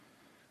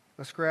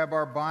Let's grab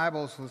our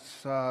Bibles.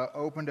 Let's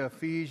open to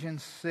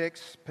Ephesians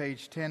 6,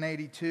 page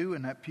 1082,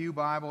 and that pew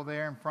Bible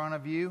there in front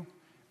of you.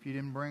 If you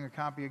didn't bring a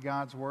copy of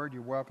God's Word,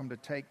 you're welcome to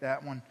take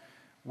that one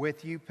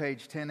with you,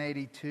 page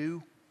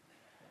 1082.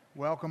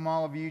 Welcome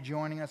all of you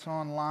joining us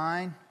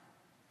online.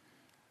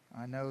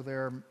 I know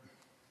there are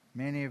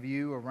many of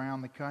you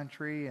around the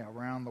country,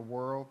 around the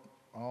world,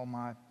 all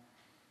my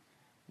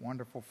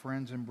wonderful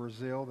friends in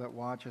Brazil that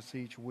watch us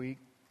each week.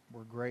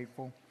 We're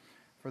grateful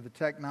for the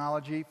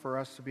technology, for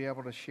us to be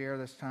able to share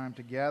this time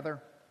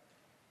together.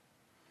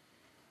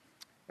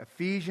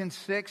 Ephesians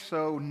 6,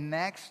 so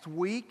next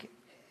week,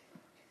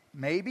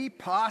 maybe,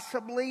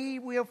 possibly,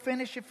 we'll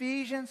finish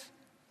Ephesians.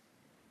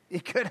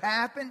 It could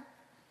happen.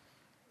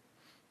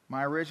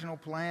 My original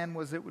plan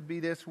was it would be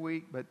this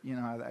week, but you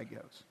know how that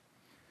goes.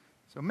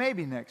 So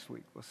maybe next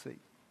week, we'll see.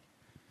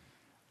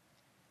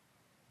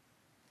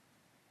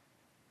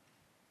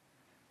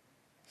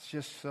 It's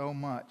just so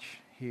much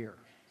here,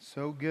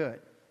 so good.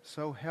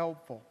 So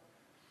helpful.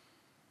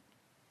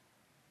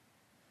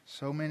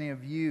 So many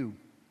of you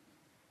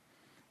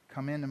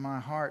come into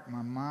my heart,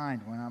 my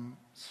mind when I'm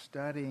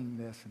studying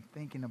this and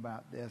thinking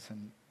about this,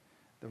 and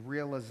the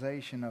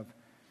realization of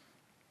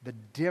the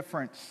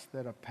difference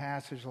that a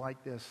passage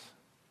like this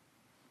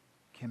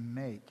can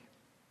make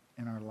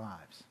in our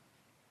lives.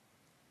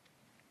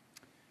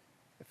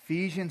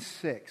 Ephesians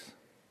 6,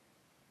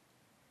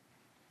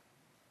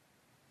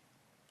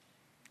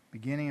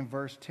 beginning in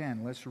verse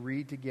 10. Let's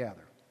read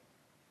together.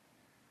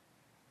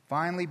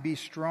 Finally, be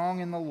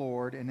strong in the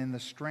Lord and in the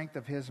strength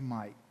of His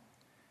might.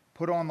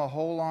 Put on the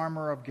whole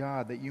armor of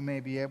God, that you may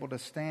be able to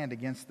stand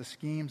against the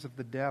schemes of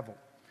the devil.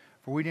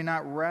 For we do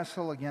not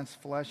wrestle against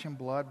flesh and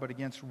blood, but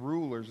against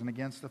rulers and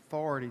against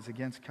authorities,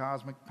 against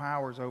cosmic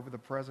powers over the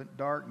present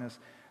darkness,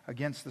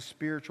 against the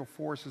spiritual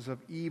forces of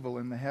evil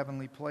in the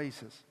heavenly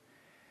places.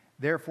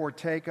 Therefore,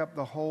 take up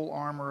the whole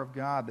armor of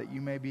God, that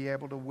you may be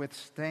able to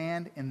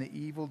withstand in the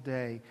evil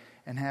day,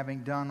 and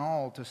having done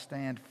all, to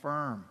stand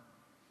firm.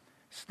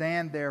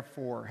 Stand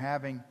therefore,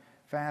 having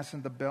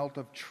fastened the belt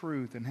of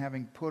truth, and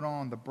having put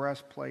on the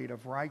breastplate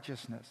of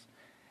righteousness,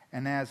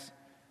 and as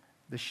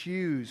the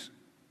shoes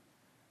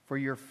for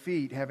your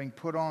feet, having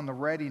put on the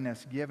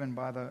readiness given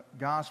by the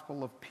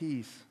gospel of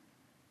peace.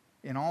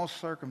 In all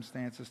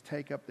circumstances,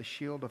 take up the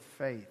shield of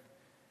faith,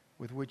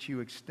 with which you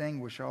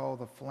extinguish all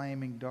the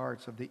flaming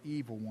darts of the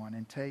evil one,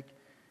 and take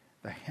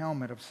the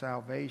helmet of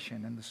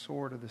salvation and the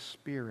sword of the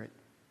Spirit,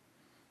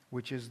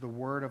 which is the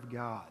Word of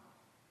God.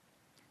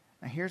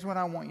 Now, here's what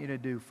I want you to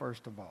do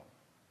first of all.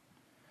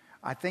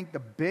 I think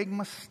the big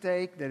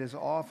mistake that is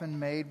often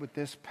made with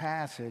this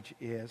passage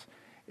is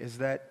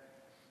that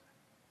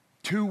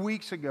 2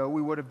 weeks ago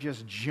we would have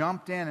just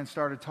jumped in and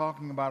started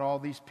talking about all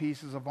these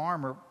pieces of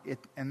armor,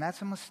 and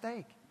that's a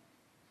mistake.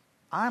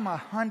 I'm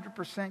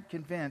 100%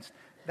 convinced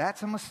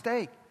that's a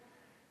mistake.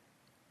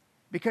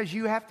 Because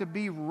you have to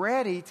be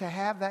ready to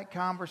have that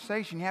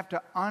conversation. You have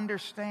to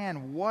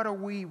understand, what are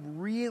we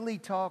really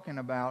talking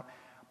about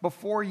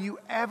before you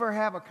ever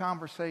have a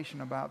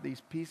conversation about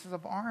these pieces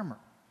of armor.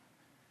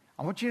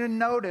 I want you to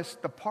notice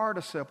the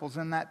participles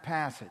in that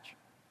passage.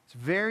 It's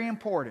very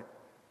important.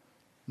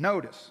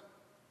 Notice,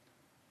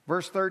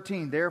 verse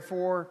 13,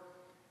 therefore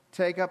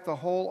take up the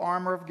whole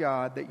armor of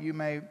God, that you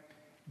may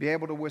be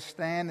able to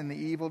withstand in the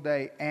evil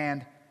day,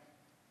 and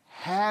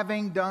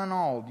having done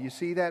all. Do you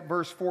see that?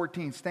 Verse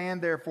 14,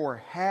 stand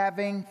therefore,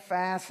 having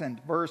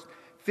fastened. Verse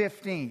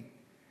 15,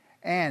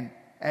 and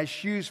as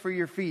shoes for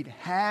your feet,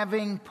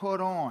 having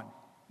put on.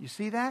 You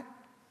see that?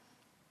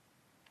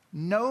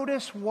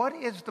 Notice, what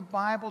is the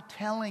Bible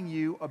telling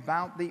you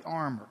about the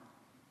armor?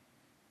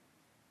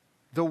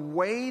 The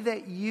way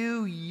that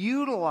you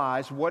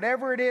utilize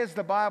whatever it is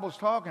the Bible's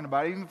talking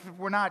about, even if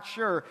we're not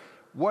sure,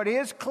 what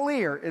is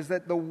clear is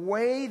that the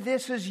way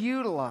this is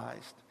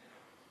utilized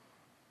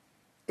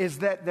is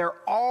that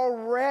they're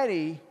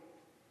already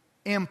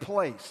in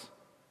place.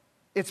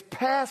 It's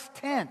past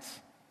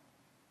tense.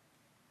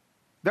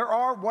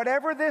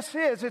 Whatever this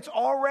is, it's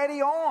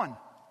already on.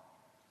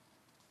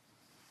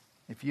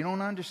 If you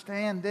don't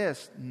understand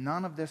this,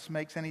 none of this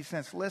makes any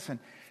sense. Listen,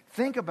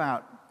 think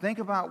about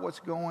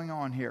what's going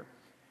on here.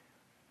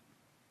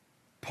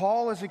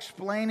 Paul is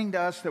explaining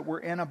to us that we're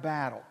in a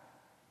battle.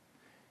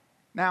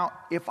 Now,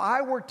 if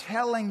I were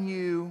telling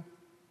you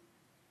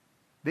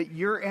that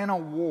you're in a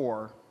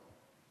war,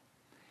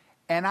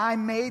 and I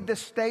made the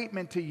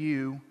statement to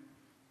you,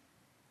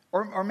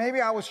 or maybe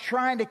I was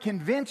trying to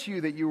convince you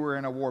that you were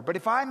in a war, but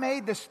if I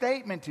made the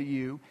statement to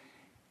you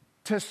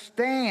to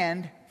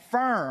stand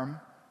firm,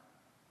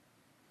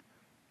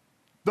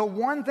 the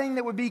one thing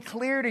that would be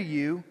clear to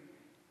you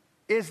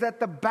is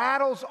that the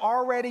battle's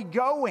already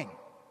going.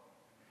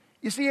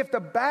 You see, if the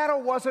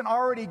battle wasn't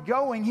already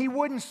going, he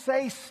wouldn't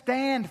say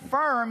stand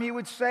firm. He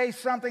would say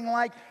something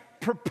like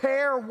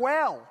prepare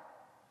well.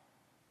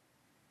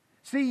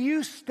 See,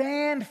 you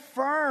stand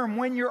firm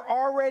when you're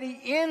already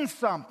in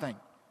something.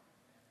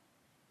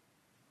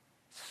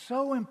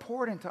 So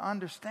important to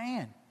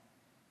understand.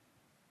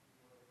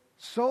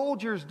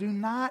 Soldiers do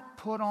not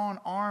put on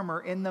armor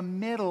in the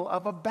middle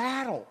of a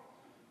battle.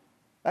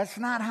 That's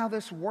not how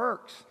this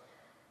works.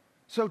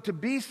 So to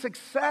be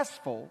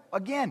successful,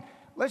 again,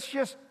 let's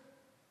just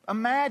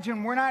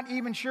imagine we're not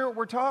even sure what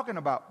we're talking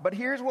about. But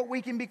here's what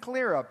we can be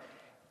clear of.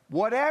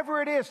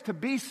 Whatever it is, to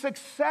be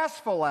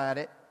successful at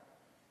it,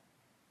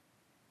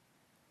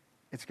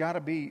 it's got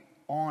to be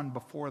on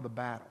before the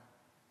battle.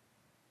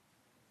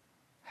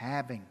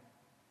 Having.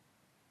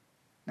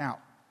 Now,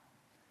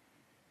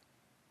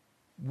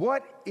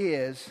 what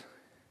is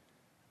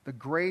the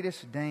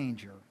greatest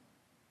danger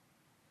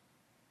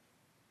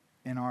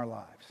in our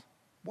lives?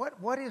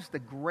 What is the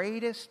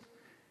greatest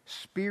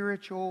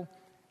spiritual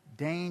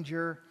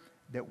danger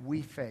that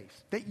we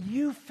face, that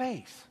you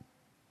face?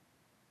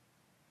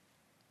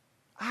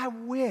 I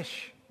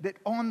wish that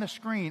on the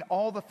screen,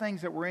 all the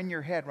things that were in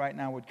your head right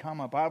now would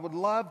come up. I would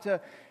love to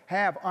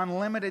have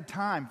unlimited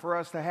time for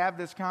us to have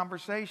this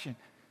conversation.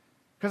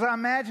 Because I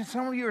imagine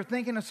some of you are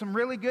thinking of some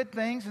really good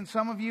things and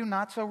some of you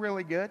not so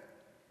really good.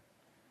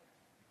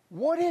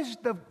 What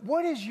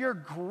is your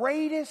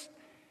greatest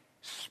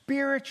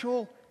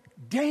spiritual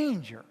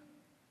danger?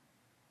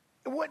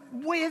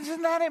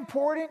 Isn't that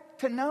important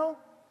to know?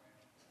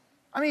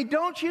 I mean,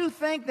 don't you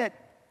think that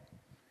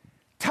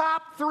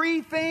top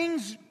 3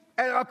 things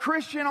a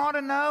Christian ought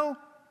to know?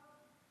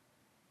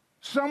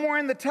 Somewhere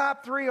in the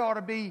top 3 ought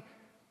to be,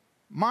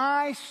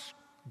 my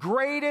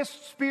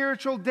greatest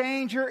spiritual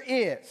danger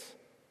is.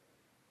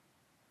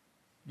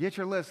 Get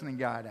your listening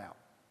guide out.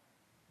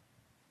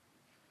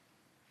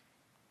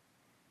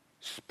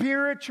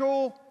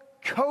 Spiritual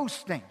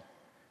coasting.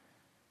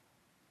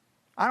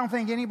 I don't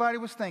think anybody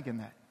was thinking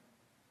that.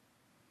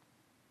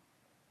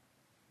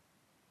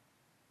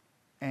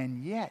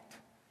 And yet,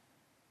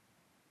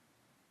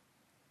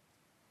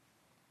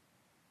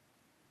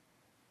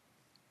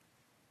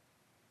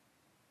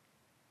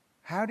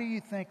 how do you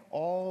think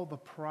all the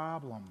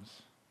problems,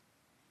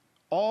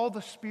 all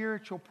the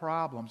spiritual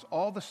problems,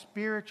 all the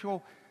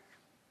spiritual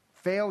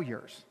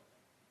failures,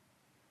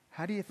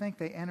 how do you think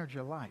they entered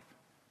your life?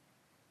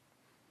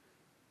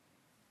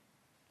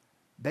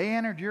 They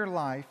entered your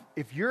life.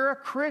 If you're a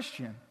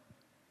Christian,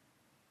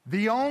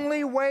 the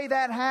only way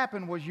that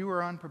happened was you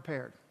were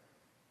unprepared.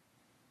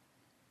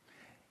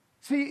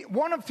 See,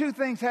 one of 2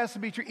 things has to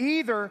be true.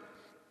 Either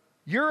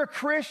you're a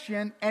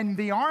Christian and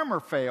the armor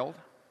failed.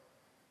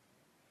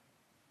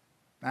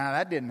 Now,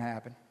 that didn't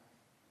happen.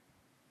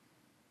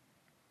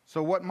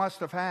 So what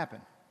must have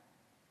happened?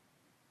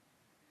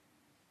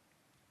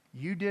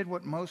 You did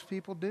what most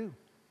people do.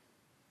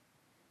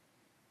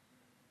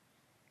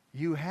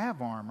 You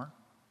have armor.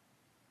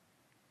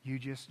 You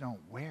just don't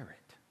wear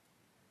it.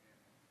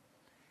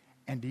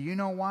 And do you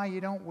know why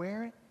you don't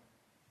wear it?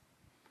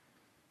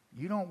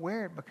 You don't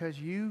wear it because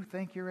you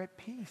think you're at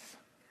peace.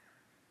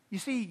 You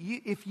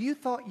see, if you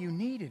thought you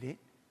needed it,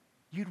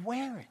 you'd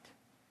wear it.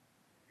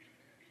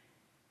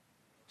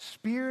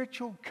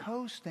 Spiritual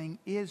coasting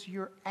is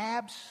your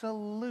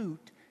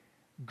absolute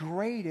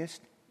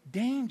greatest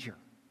danger.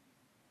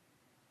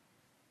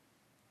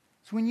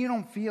 It's when you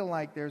don't feel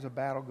like there's a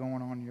battle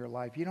going on in your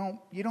life. You're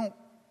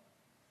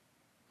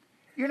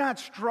not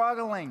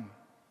struggling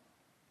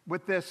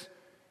with this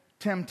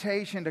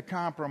temptation to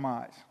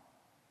compromise.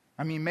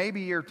 I mean,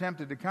 maybe you're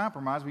tempted to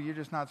compromise, but you're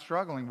just not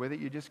struggling with it.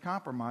 You're just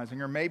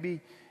compromising. Or maybe,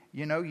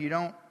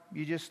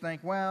 you just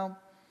think, well,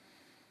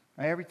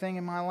 everything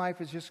in my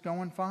life is just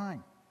going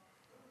fine.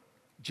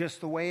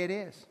 Just the way it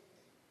is.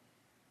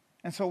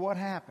 And so what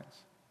happens?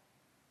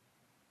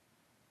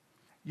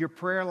 Your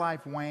prayer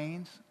life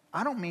wanes.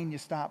 I don't mean you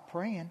stop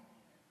praying.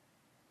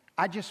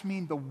 I just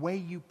mean the way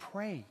you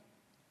pray.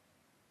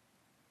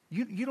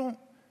 You don't,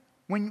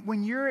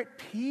 when you're at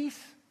peace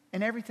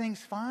and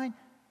everything's fine,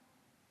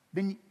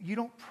 then you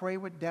don't pray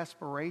with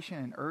desperation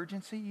and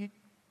urgency.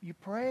 You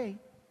pray.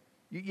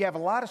 You have a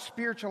lot of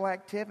spiritual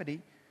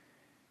activity.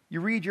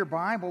 You read your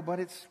Bible, but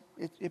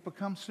it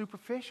becomes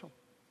superficial.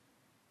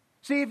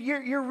 See, if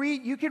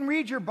you can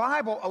read your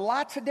Bible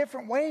lots of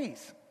different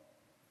ways.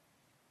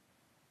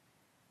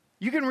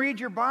 You can read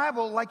your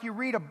Bible like you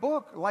read a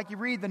book, like you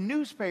read the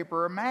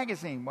newspaper or a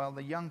magazine. Well,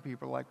 the young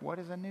people are like, what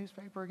is a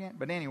newspaper again?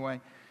 But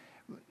anyway,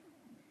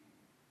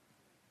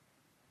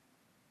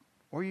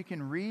 or you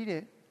can read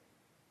it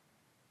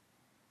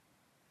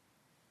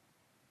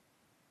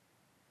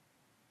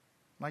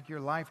like your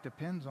life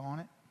depends on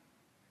it.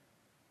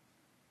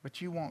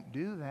 But you won't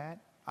do that.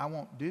 I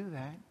won't do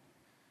that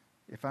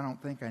if I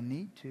don't think I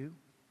need to.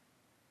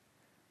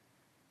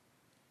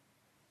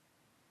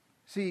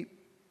 See,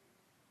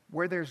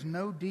 where there's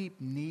no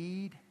deep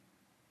need,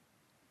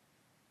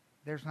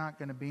 there's not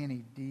going to be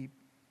any deep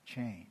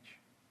change.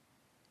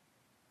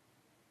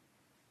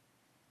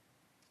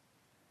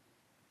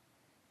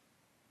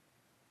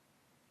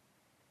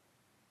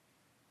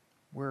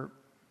 We're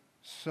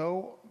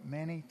so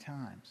many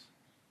times,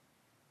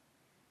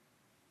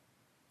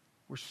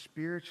 we're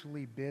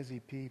spiritually busy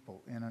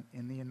people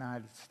in the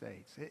United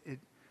States.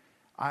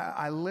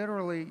 I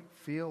literally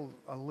feel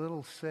a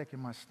little sick in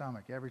my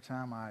stomach every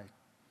time I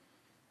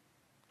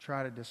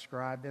try to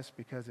describe this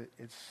because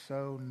it's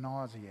so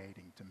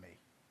nauseating to me.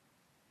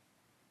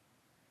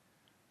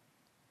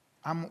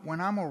 when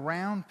I'm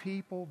around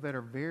people that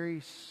are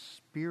very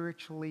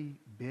spiritually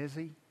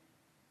busy,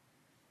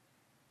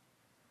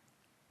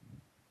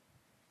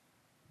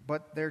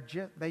 but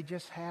they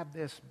just have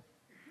this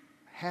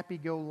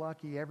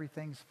happy-go-lucky,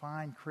 everything's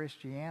fine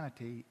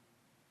Christianity,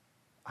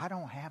 I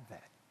don't have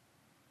that.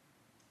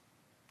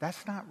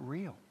 That's not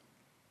real.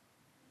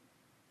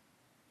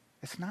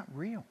 It's not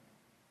real.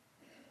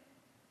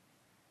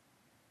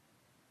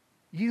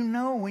 You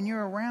know when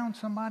you're around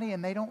somebody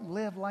and they don't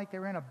live like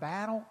they're in a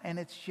battle, and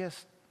it's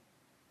just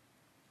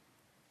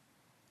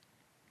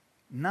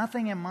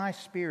nothing in my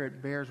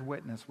spirit bears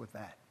witness with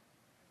that.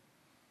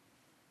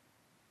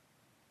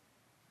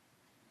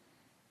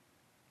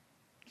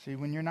 See,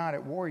 when you're not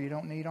at war, you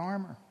don't need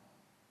armor.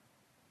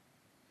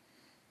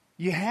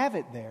 You have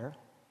it there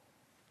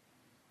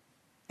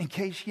in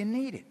case you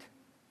need it.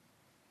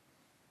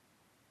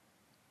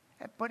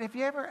 But if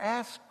you ever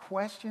ask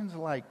questions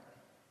like,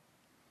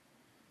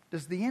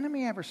 does the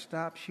enemy ever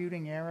stop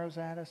shooting arrows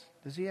at us?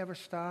 Does he ever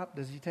stop?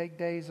 Does he take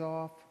days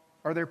off?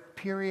 Are there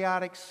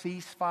periodic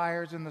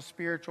ceasefires in the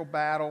spiritual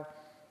battle?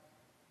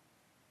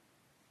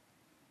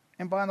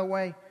 And by the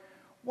way,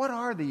 what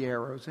are the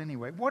arrows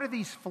anyway? What are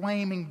these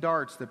flaming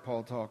darts that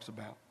Paul talks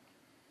about?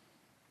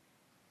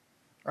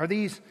 Are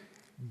these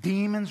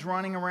demons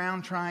running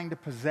around trying to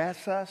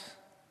possess us?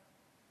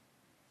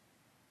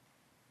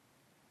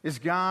 Is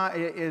God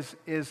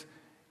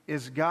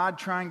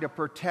trying to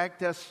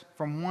protect us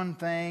from one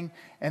thing,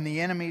 and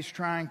the enemy's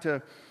trying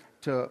to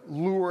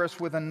lure us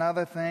with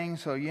another thing?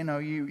 So,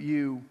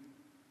 you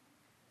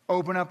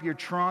open up your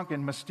trunk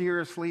and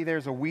mysteriously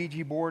there's a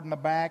Ouija board in the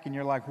back, and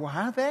you're like, well,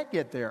 how'd that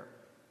get there?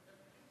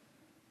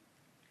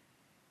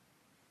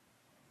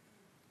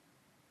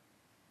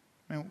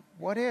 I mean,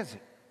 what is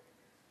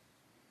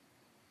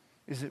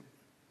it?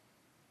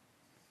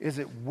 Is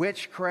it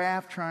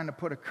witchcraft trying to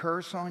put a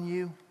curse on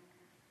you?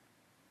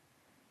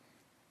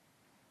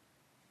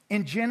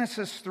 In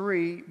Genesis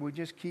 3, we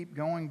just keep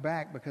going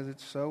back because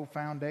it's so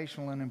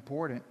foundational and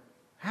important.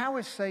 How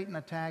is Satan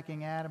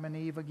attacking Adam and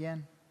Eve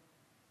again?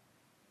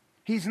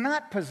 He's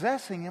not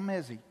possessing them,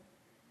 is he?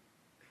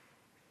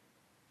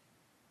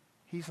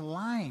 He's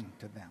lying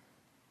to them.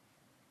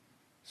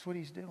 That's what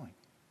he's doing.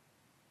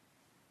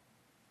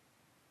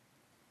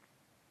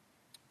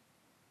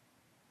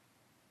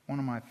 One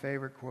of my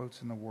favorite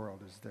quotes in the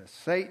world is this: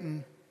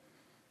 Satan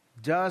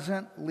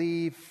doesn't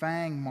leave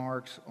fang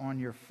marks on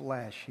your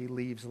flesh. He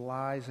leaves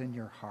lies in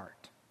your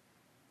heart.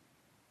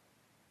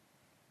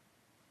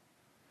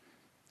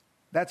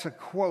 That's a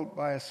quote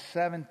by a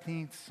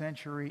 17th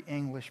century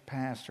English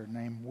pastor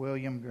named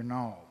William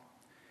Gurnall.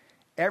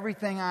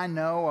 Everything I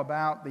know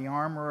about the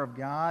armor of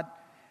God,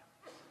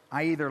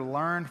 I either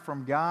learned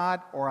from God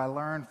or I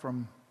learned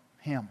from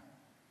him.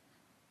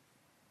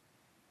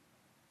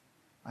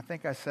 I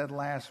think I said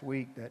last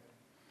week that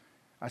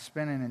I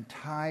spent an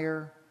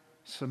entire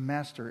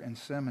semester in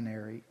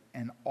seminary,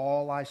 and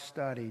all I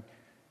studied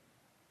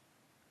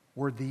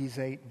were these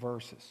 8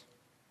 verses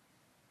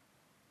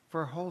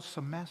for a whole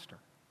semester.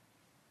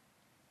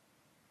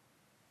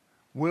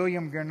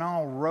 William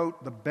Gurnall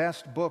wrote the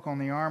best book on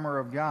the armor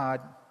of God.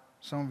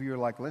 Some of you are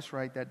like, let's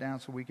write that down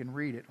so we can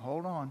read it.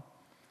 Hold on.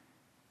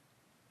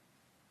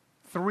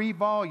 3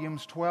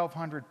 volumes,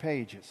 1,200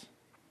 pages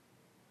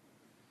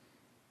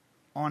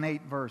on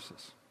 8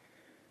 verses.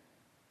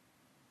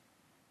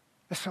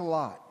 That's a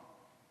lot.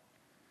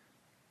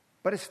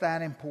 But it's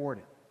that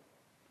important.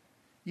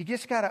 You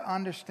just got to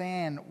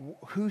understand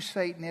who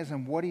Satan is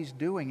and what he's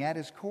doing. At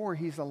his core,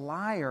 he's a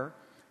liar.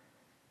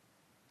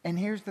 And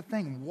here's the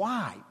thing.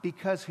 Why?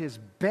 Because his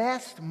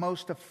best,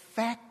 most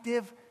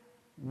effective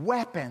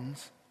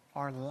weapons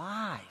are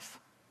lies.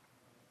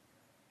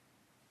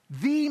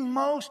 The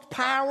most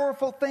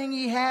powerful thing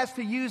he has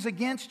to use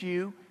against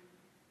you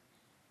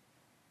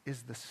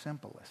is the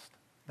simplest.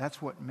 That's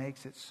what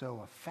makes it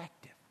so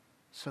effective,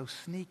 so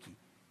sneaky.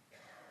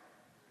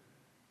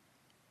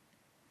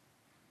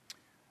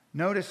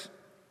 Notice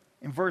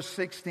in verse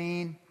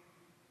 16,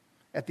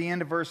 at the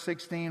end of verse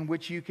 16,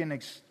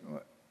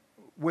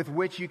 with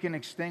which you can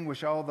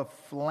extinguish all the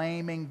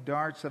flaming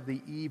darts of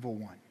the evil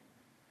one.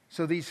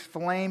 So these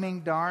flaming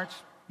darts,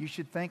 you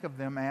should think of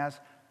them as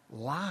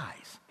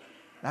lies.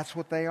 That's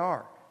what they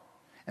are.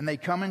 And they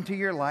come into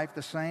your life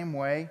the same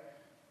way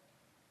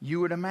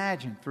you would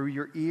imagine, through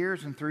your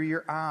ears and through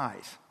your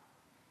eyes.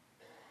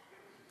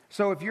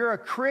 So if you're a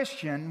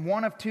Christian,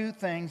 one of 2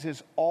 things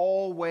is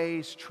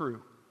always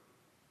true.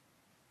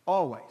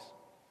 Always.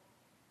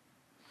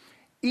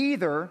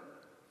 Either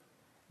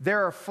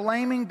there are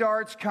flaming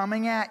darts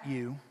coming at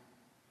you,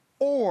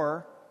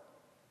 or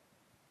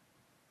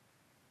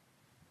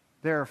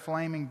there are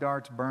flaming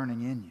darts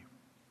burning in you.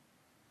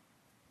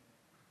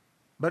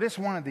 But it's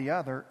one or the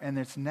other, and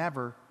there's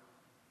never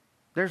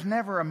a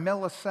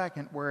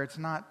millisecond where it's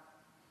not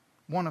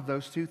one of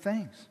those 2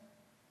 things.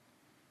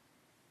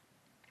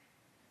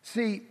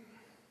 See,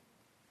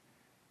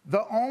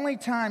 the only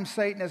time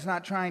Satan is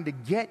not trying to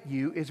get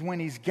you is when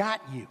he's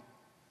got you.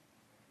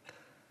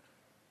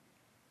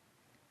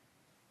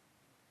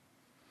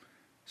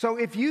 So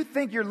if you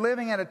think you're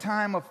living at a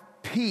time of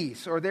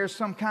peace or there's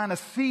some kind of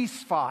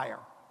ceasefire.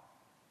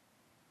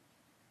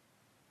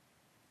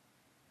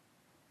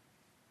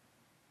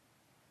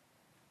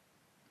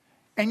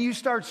 And you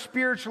start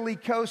spiritually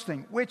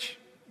coasting, which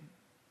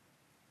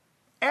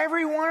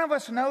every one of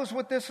us knows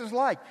what this is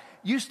like.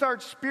 You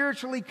start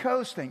spiritually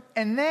coasting,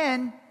 and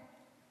then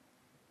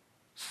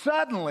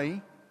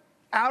suddenly,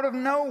 out of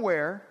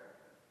nowhere,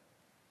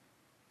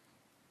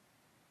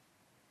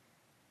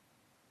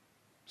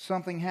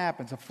 something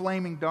happens. A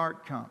flaming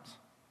dart comes.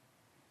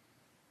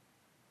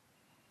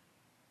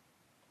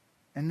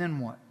 And then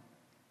what?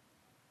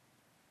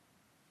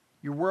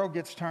 Your world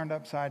gets turned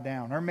upside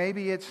down. Or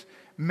maybe it's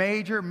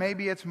major,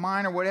 maybe it's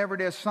minor, whatever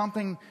it is.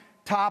 Something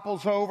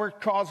topples over,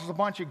 causes a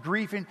bunch of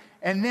grief.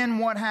 And then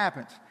what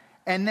happens?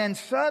 And then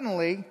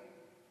suddenly,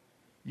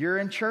 you're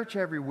in church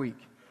every week.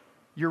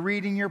 You're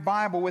reading your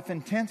Bible with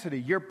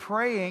intensity. You're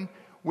praying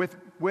with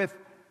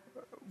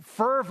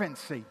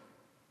fervency.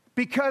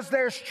 Because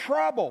there's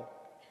trouble.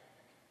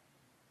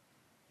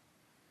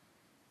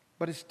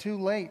 But it's too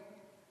late.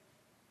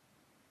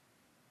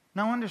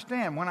 Now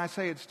understand, when I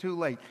say it's too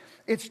late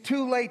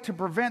to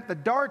prevent the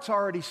darts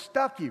already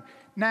stuck you.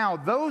 Now,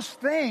 those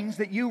things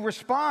that you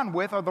respond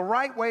with are the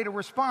right way to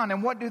respond.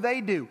 And what do?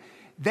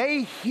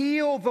 They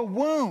heal the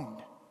wound.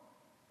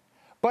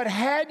 But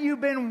had you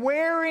been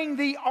wearing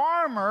the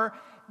armor,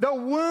 the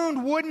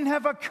wound wouldn't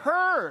have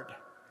occurred.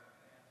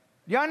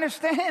 You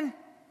understand?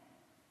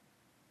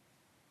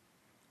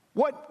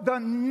 What the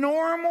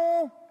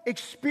normal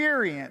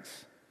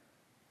experience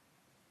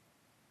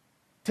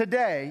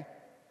today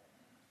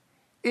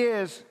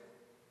is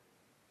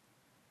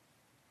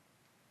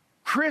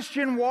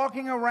Christian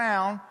walking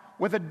around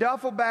with a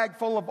duffel bag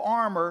full of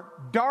armor,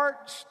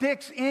 dart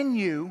sticks in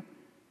you,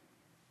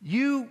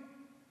 you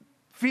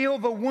feel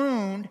the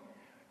wound,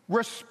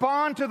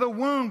 respond to the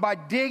wound by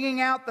digging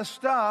out the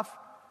stuff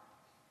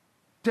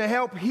to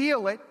help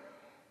heal it,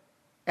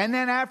 and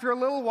then after a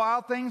little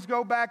while things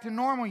go back to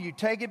normal. You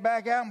take it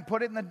back out and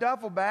put it in the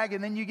duffel bag,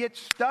 and then you get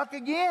stuck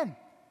again.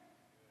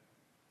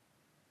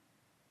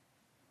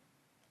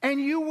 And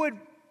you would,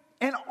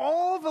 and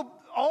all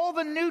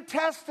the New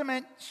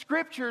Testament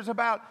scriptures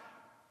about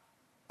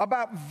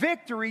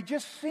victory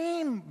just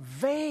seem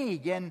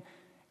vague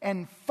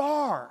and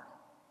far.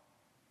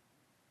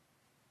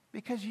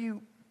 Because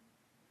you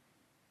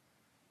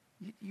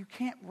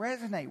can't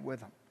resonate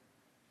with them.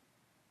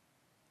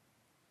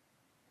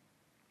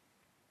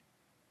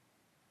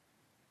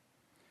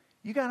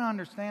 You got to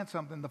understand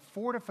something. The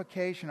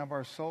fortification of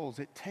our souls,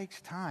 it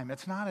takes time.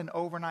 It's not an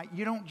overnight.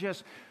 You don't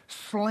just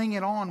sling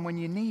it on when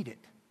you need it.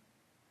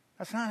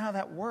 That's not how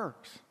that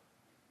works.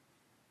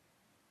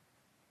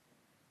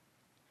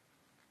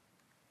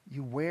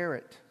 You wear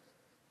it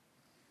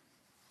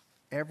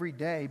every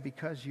day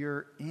because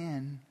you're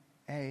in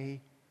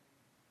a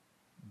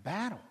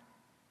battle.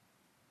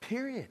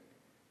 Period.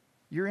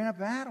 You're in a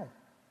battle.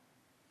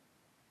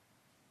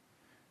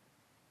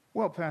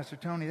 Well, Pastor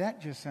Tony,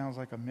 that just sounds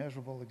like a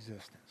miserable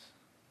existence.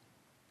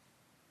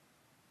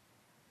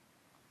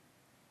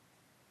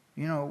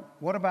 You know,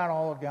 what about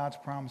all of God's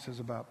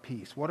promises about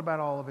peace? What about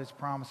all of His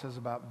promises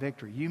about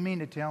victory? You mean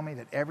to tell me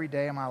that every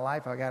day of my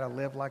life I got to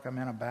live like I'm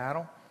in a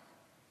battle?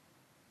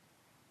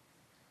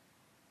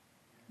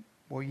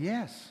 Well,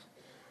 yes.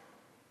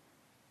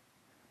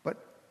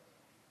 But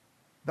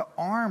the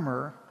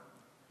armor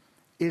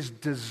is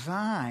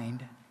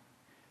designed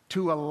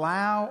to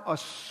allow a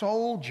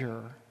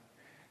soldier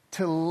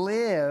to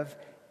live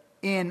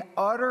in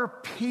utter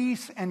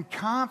peace and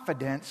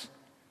confidence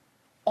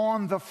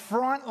on the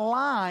front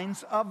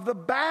lines of the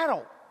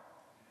battle.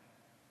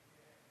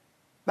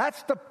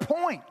 That's the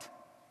point.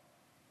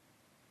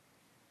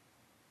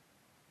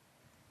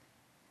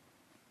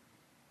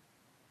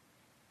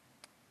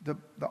 The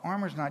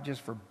armor's not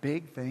just for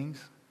big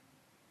things.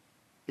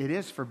 It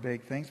is for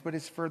big things, but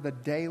it's for the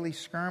daily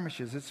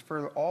skirmishes. It's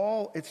for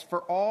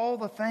all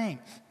the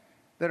things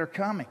that are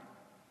coming.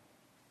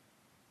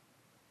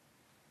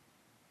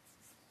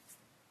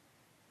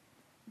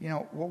 You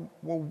know,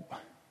 well,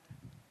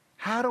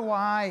 how do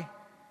I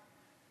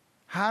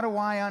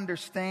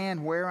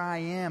understand where I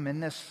am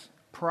in this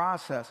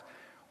process?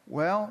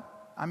 Well,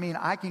 I mean,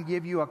 I can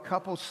give you a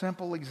couple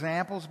simple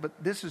examples,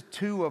 but this is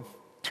 2 of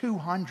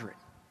 200.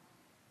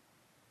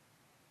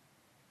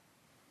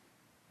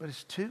 But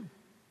it's 2.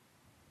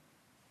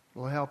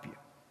 It'll help you.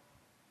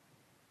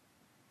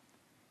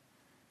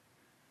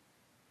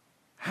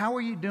 How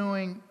are you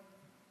doing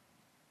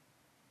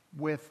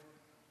with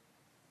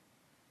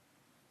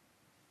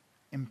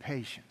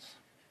impatience?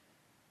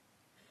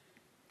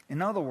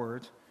 In other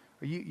words,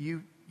 are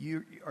you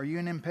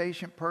an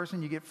impatient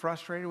person? You get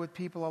frustrated with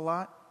people a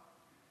lot?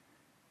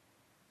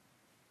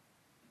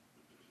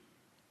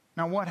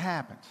 Now what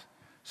happens?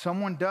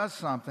 Someone does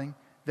something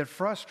that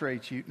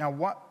frustrates you.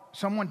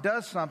 Someone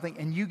does something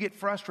and you get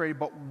frustrated,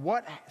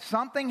 but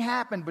something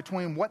happened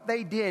between what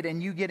they did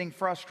and you getting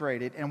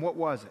frustrated, and what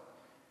was it?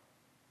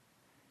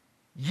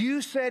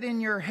 You said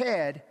in your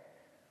head,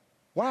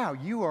 "Wow,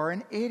 you are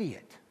an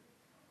idiot."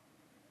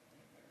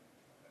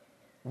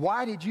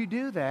 Why did you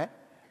do that?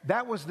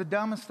 that was the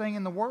dumbest thing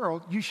in the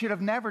world. You should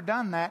have never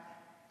done that.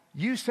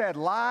 You said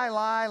lie,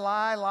 lie,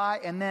 lie, lie,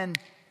 and then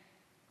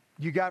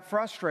you got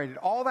frustrated.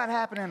 All that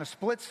happened in a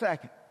split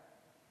second.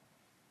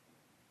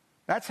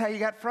 That's how you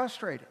got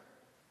frustrated.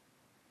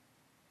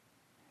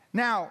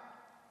 Now,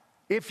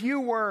 if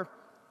you were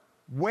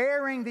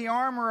wearing the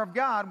armor of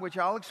God, which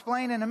I'll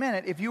explain in a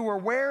minute, if you were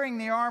wearing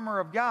the armor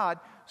of God,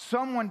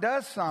 someone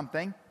does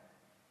something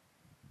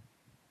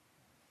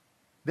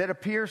that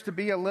appears to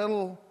be a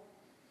little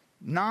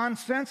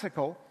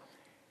nonsensical,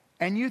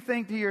 and you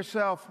think to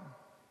yourself,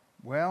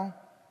 well,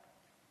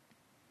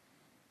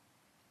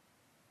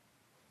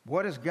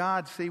 what does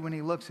God see when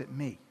He looks at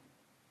me?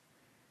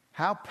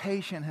 How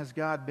patient has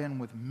God been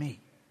with me?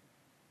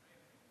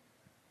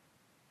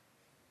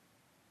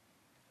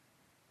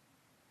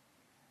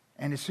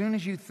 And as soon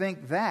as you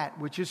think that,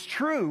 which is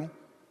true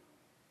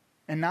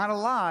and not a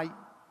lie,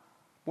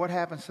 what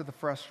happens to the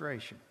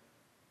frustration?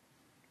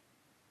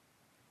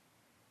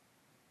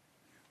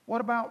 What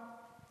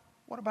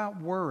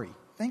about worry?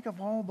 Think of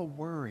all the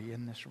worry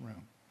in this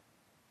room.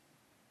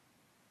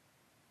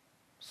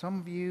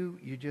 Some of you,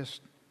 you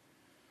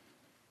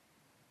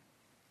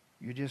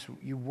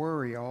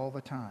worry all the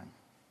time.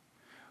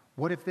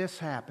 What if this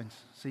happens?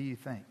 So you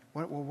think,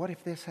 what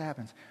if this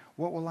happens?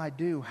 What will I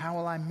do? How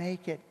will I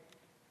make it?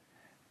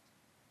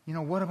 You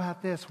know, what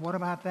about this? What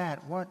about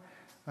that?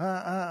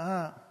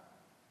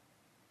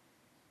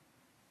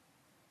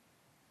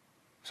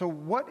 So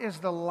what is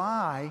the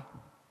lie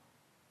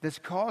that's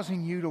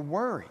causing you to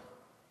worry?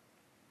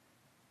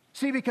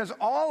 See, because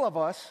all of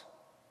us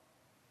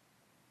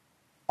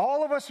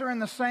are in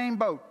the same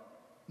boat.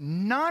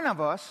 None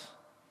of us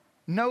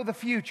know the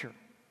future.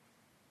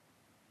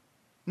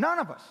 None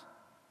of us.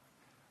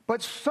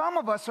 But some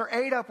of us are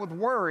ate up with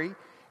worry,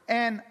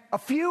 and a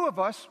few of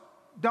us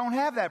don't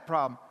have that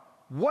problem.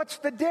 What's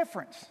the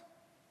difference?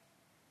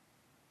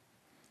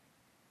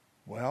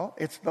 Well,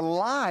 it's the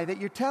lie that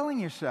you're telling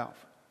yourself.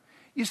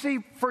 You see,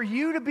 for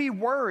you to be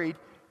worried,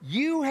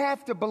 you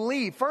have to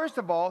believe. First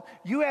of all,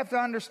 you have to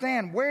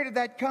understand, where did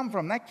that come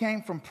from? That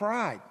came from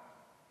pride.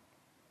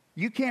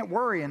 You can't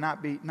worry and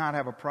not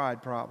have a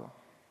pride problem.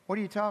 What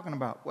are you talking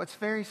about? Well, it's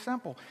very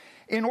simple.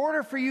 In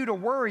order for you to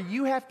worry,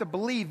 you have to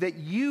believe that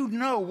you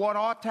know what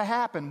ought to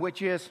happen,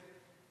 which is,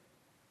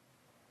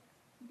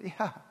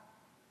 it's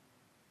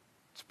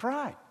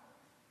pride.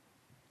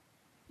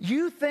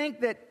 You think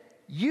that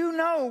you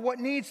know what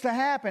needs to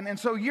happen, and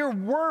so you're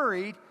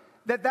worried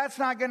that that's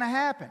not going to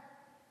happen.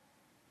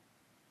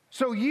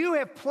 So you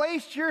have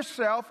placed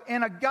yourself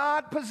in a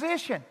God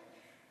position.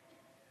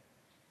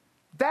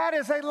 That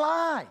is a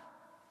lie.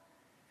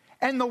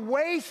 And the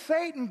way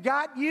Satan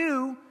got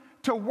you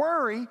to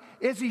worry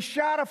is he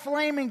shot a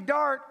flaming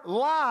dart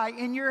lie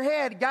in your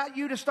head, got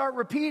you to start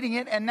repeating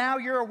it, and now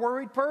you're a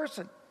worried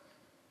person.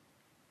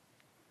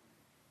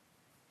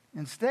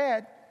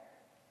 Instead,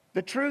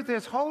 the truth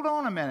is, hold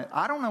on a minute.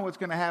 I don't know what's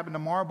going to happen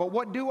tomorrow, but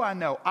what do I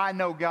know? I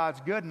know God's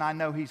good and I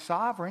know He's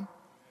sovereign.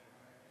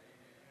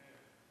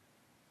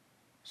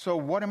 So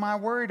what am I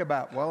worried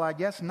about? Well, I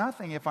guess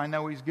nothing if I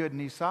know He's good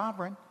and He's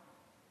sovereign.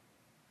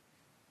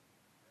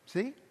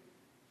 See?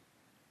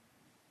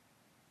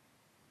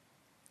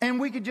 And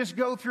we could just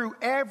go through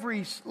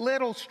every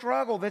little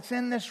struggle that's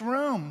in this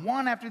room,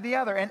 one after the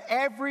other, and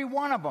every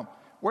one of them.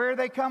 Where are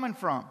they coming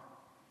from?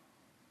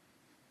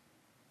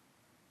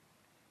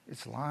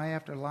 It's lie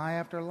after lie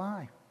after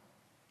lie.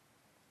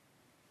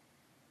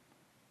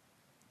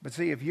 But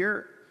see, if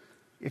you're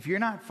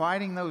not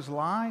fighting those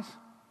lies,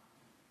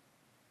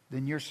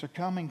 then you're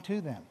succumbing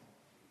to them.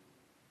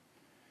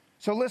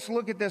 So let's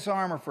look at this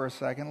armor for a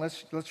second.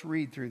 Let's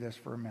read through this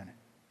for a minute.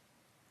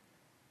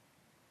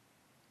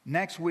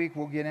 Next week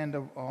we'll get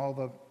into all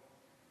the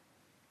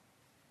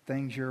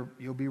things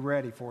you'll be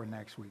ready for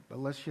next week. But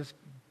let's just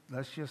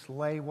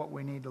lay what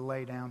we need to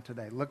lay down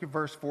today. Look at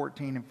verse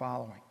 14 and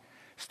following.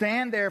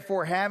 Stand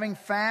therefore, having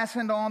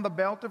fastened on the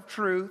belt of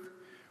truth.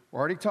 We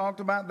already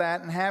talked about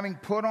that. And having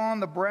put on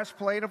the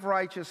breastplate of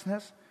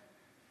righteousness.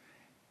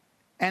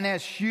 And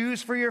as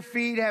shoes for your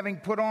feet, having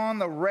put on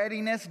the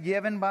readiness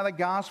given by the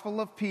gospel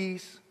of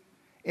peace.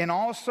 In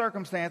all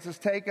circumstances,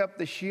 take up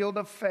the shield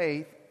of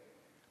faith,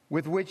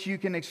 with which you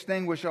can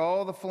extinguish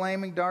all the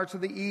flaming darts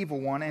of the evil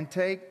one. And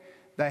take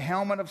the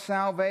helmet of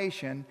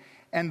salvation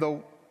and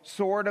the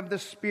sword of the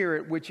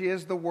Spirit, which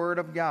is the word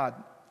of God.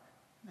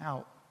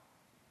 Now,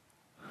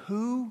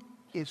 who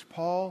is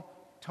Paul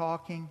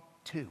talking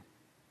to?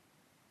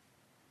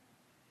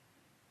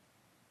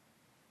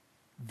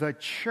 The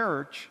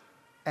church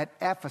at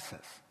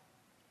Ephesus.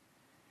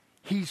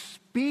 He's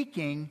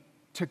speaking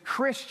to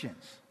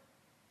Christians.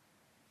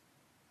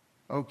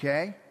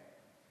 Okay?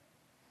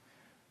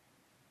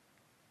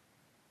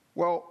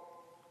 Well,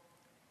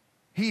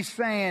 he's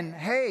saying,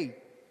 hey,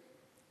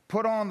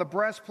 put on the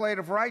breastplate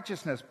of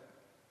righteousness.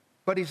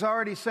 But he's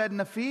already said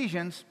in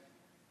Ephesians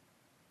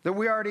that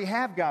we already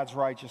have God's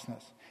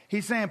righteousness.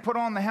 He's saying put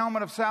on the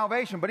helmet of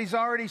salvation, but he's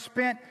already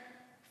spent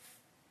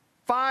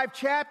 5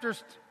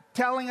 chapters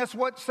telling us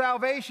what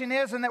salvation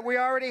is and that we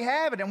already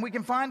have it and we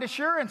can find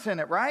assurance in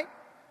it, right?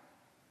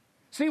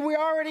 See, we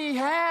already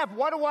have.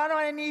 Why do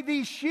I need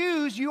these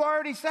shoes? You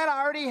already said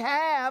I already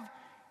have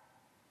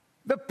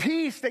the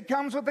peace that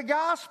comes with the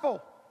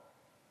gospel.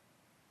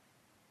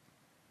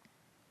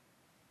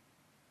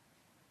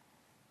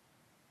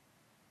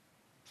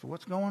 So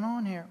what's going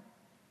on here?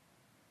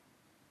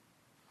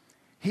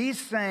 He's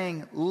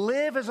saying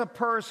live as a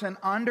person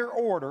under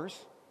orders,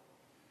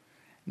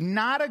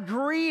 not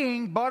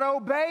agreeing but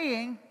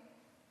obeying.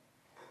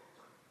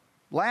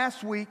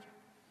 Last week,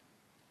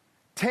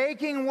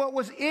 taking what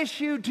was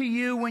issued to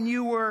you when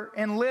you were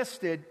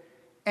enlisted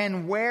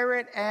and wear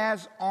it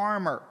as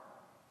armor.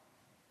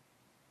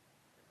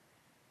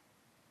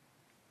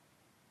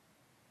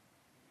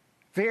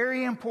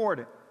 Very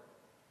important.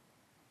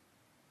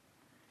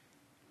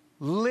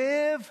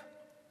 Live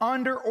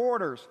under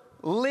orders.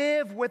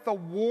 Live with a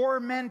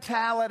war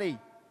mentality,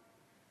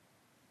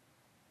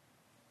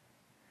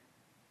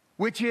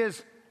 which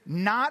is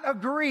not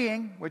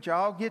agreeing, which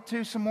I'll get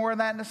to some more of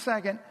that in a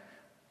second,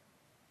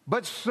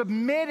 but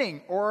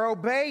submitting or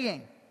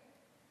obeying.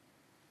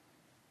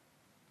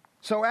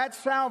 So at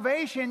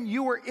salvation,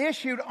 you were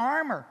issued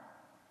armor.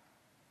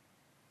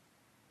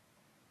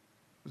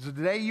 It was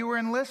the day you were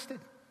enlisted.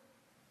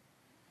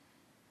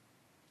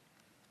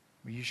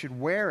 You should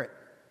wear it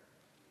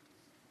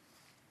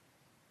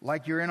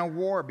like you're in a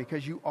war,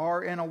 because you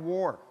are in a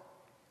war.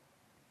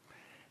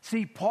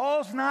 See,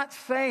 Paul's not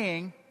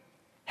saying,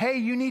 hey,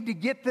 you need to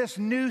get this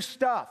new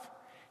stuff.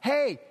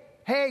 Hey,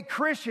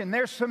 Christian,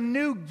 there's some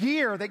new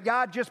gear that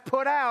God just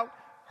put out.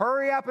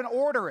 Hurry up and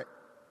order it.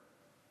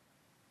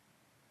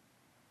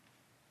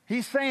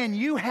 He's saying,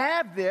 you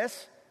have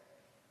this,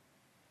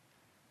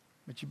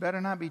 but you better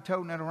not be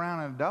toting it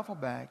around in a duffel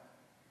bag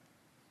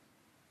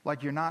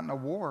like you're not in a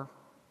war,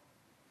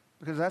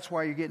 because that's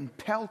why you're getting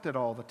pelted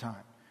all the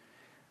time.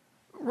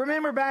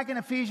 Remember back in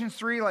Ephesians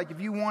 3, like if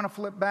you want to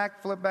flip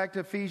back to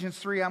Ephesians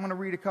 3. I'm going to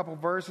read a couple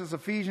verses.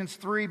 Ephesians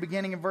 3,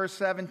 beginning in verse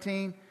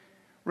 17.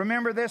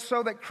 Remember this,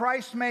 so that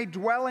Christ may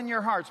dwell in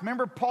your hearts.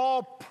 Remember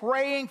Paul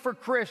praying for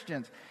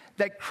Christians,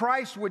 that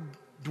Christ would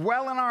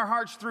dwell in our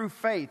hearts through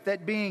faith,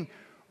 that being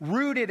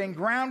rooted and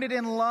grounded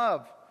in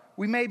love,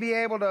 we may be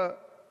able to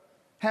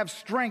have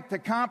strength to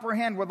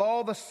comprehend with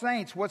all the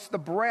saints what's the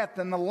breadth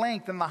and the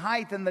length and the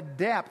height and the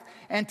depth,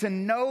 and to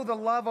know the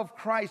love of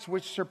Christ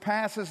which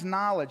surpasses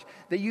knowledge,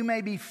 that you may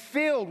be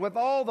filled with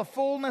all the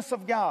fullness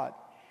of God.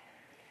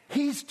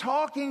 He's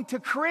talking to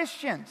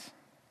Christians.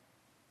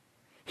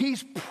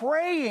 He's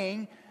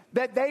praying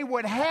that they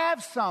would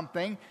have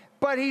something,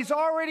 but he's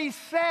already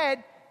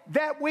said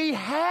that we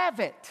have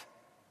it.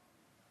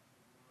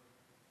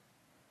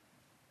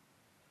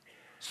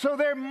 So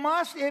it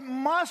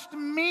must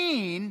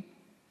mean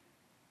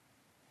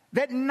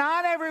that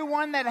not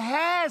everyone that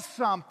has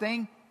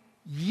something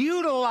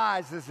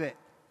utilizes it,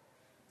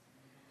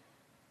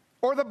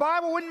 or the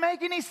Bible wouldn't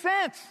make any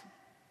sense.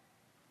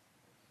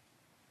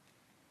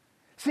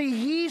 See,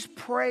 he's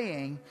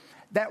praying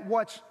that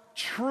what's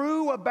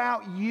true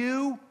about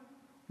you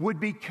would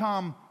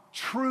become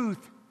truth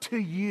to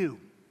you.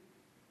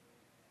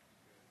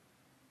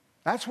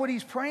 That's what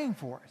he's praying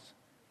for us.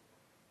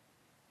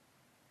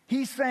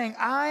 He's saying,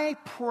 I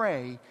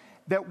pray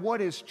that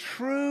what is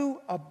true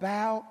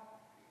about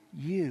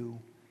you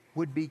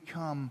would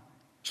become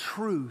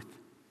truth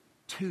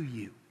to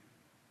you.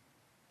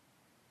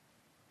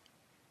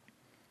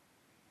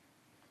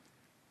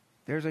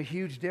 There's a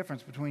huge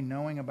difference between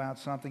knowing about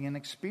something and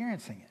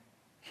experiencing it.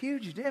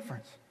 Huge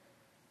difference.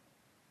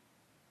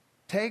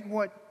 Take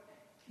what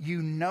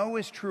you know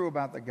is true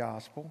about the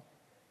gospel,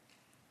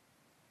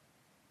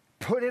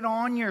 put it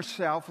on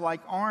yourself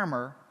like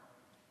armor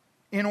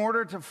in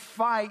order to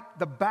fight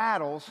the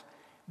battles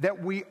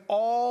that we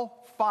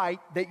all fight,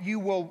 that you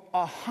will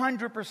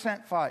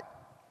 100% fight.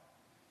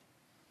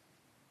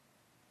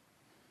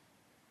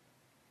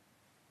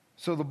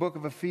 So the book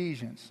of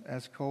Ephesians,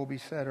 as Colby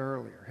said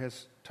earlier,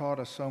 has taught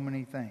us so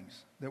many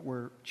things, that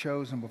we're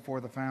chosen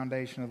before the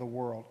foundation of the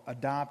world,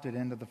 adopted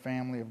into the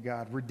family of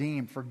God,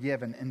 redeemed,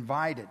 forgiven,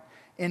 invited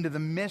into the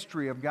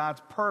mystery of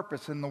God's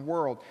purpose in the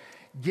world,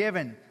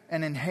 given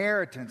an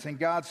inheritance in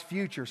God's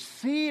future,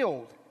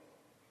 sealed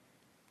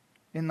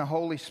in the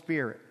Holy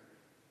Spirit.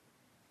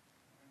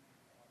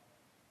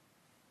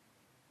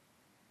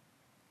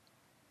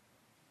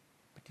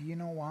 But do you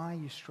know why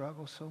you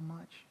struggle so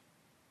much?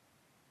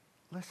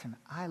 Listen,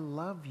 I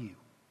love you.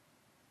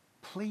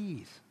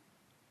 Please,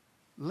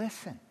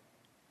 listen.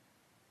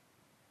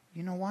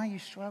 You know why you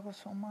struggle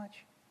so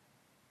much?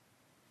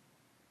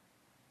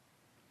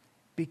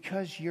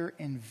 Because you're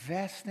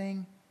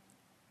investing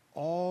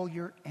all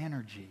your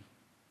energy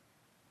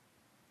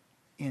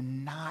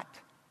in not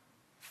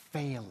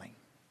failing.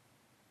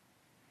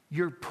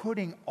 You're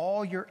putting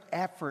all your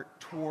effort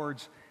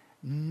towards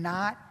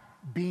not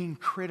being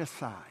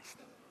criticized.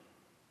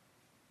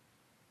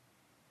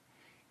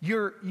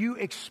 You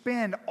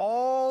expend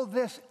all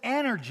this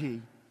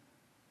energy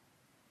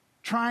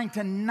trying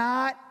to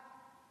not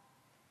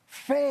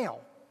fail.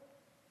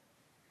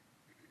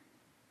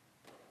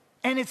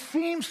 And it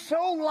seems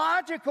so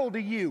logical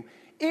to you.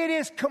 It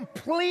is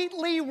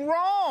completely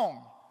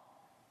wrong.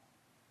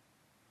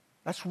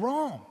 That's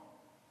wrong.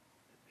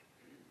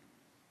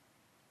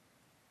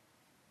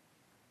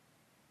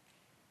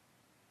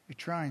 You're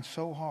trying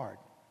so hard.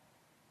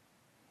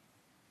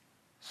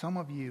 Some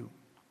of you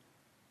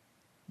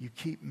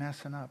keep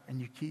messing up, and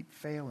you keep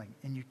failing,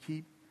 and you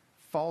keep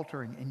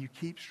faltering, and you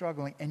keep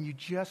struggling, and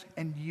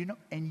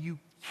you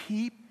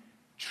keep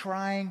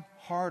trying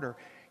harder.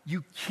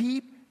 You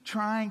keep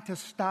trying to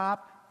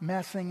stop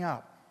messing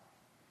up.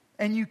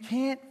 And you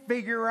can't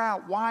figure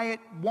out why it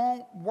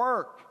won't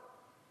work.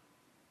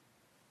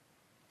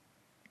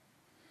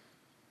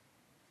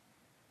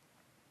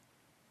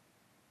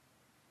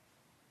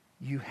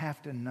 You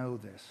have to know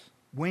this.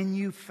 When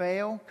you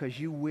fail, because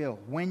you will.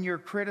 When you're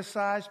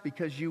criticized,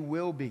 because you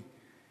will be.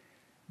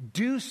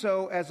 Do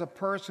so as a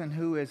person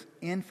who is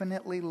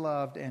infinitely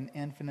loved and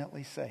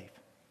infinitely safe.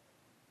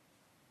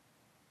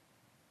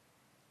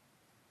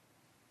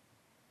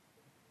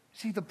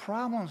 See, the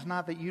problem is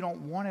not that you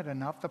don't want it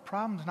enough. The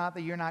problem is not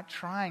that you're not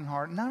trying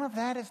hard. None of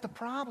that is the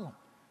problem.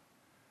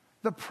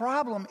 The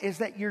problem is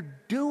that you're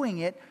doing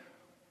it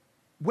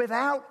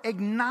without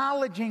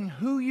acknowledging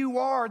who you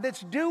are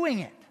that's doing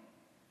it.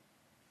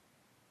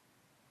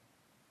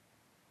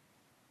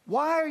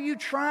 Why are you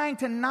trying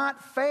to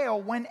not fail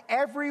when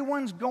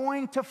everyone's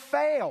going to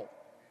fail?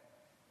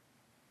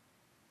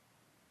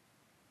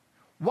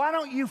 Why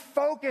don't you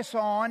focus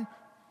on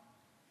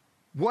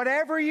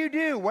whatever you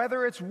do,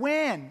 whether it's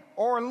win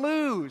or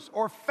lose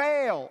or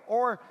fail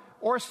or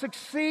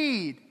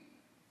succeed,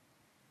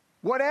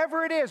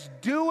 whatever it is,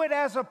 do it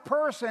as a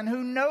person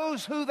who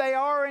knows who they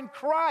are in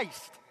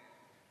Christ.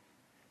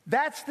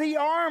 That's the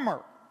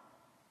armor.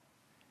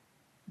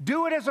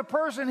 Do it as a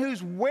person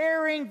who's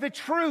wearing the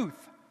truth.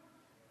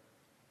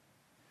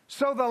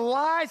 So the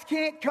lies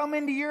can't come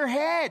into your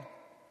head.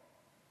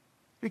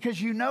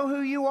 Because you know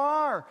who you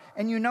are.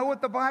 And you know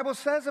what the Bible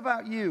says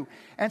about you.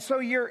 And so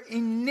your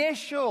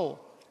initial,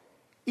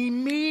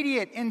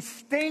 immediate,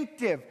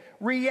 instinctive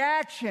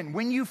reaction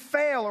when you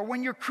fail or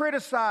when you're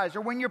criticized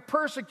or when you're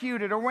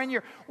persecuted or when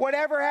you're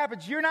whatever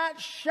happens, you're not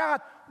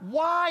shocked.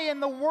 Why in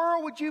the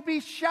world would you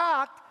be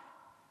shocked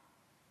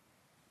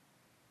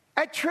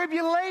at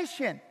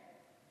tribulation?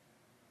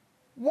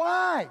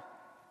 Why?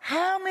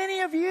 How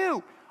many of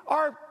you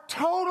are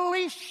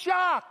totally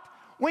shocked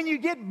when you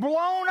get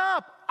blown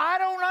up? I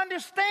don't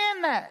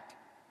understand that.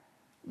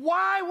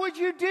 Why would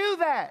you do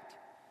that?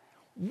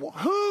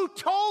 Who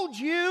told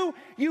you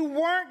you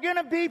weren't going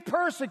to be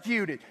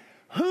persecuted?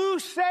 Who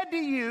said to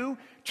you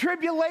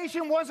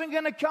tribulation wasn't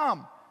going to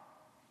come?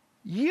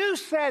 You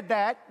said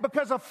that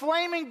because a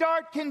flaming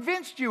dart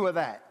convinced you of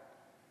that.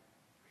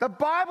 The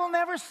Bible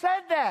never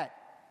said that.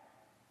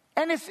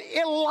 And it's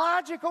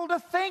illogical to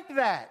think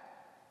that.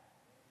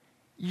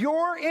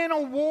 You're in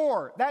a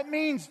war. That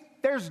means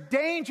there's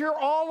danger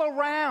all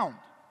around.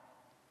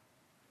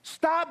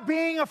 Stop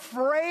being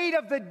afraid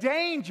of the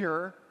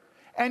danger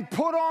and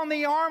put on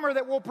the armor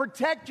that will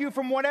protect you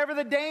from whatever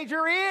the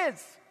danger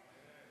is.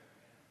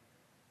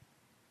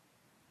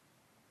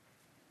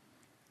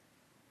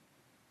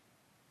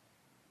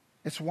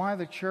 It's why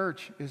the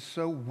church is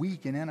so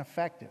weak and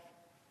ineffective.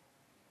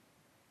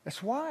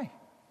 That's why.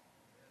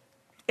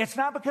 It's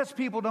not because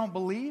people don't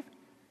believe.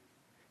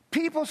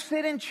 People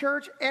sit in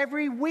church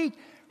every week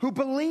who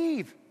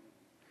believe.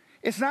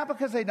 It's not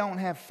because they don't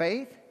have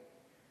faith,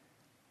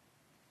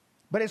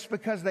 but it's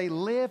because they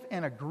live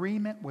in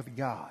agreement with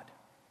God.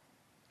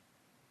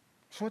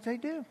 That's what they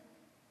do.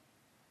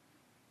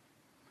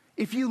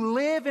 If you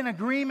live in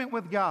agreement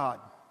with God,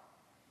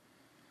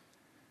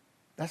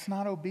 that's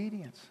not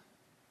obedience.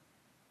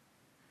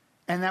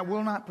 And that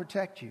will not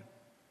protect you.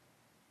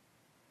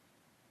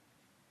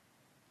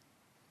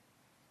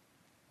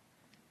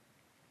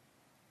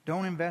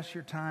 Don't invest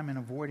your time in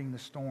avoiding the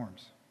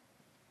storms.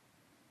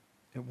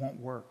 It won't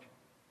work.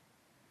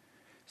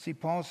 See,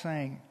 Paul's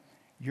saying,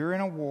 you're in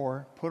a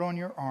war, put on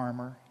your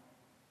armor.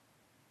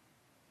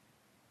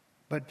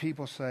 But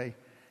people say,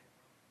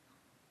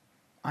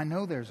 I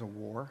know there's a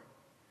war.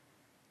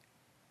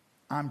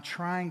 I'm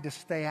trying to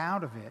stay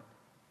out of it.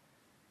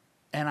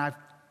 And I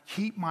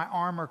keep my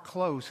armor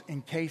close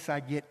in case I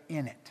get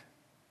in it.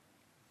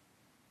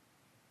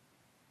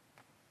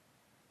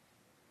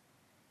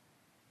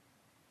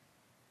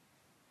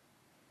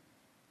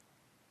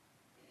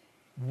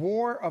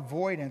 War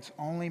avoidance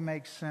only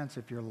makes sense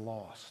if you're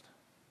lost.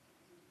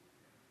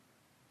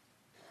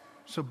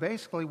 So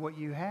basically what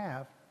you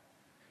have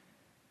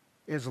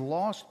is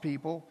lost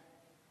people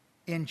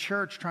in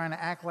church trying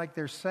to act like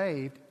they're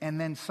saved, and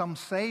then some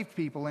saved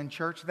people in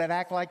church that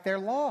act like they're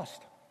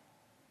lost.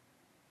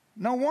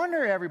 No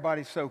wonder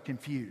everybody's so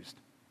confused.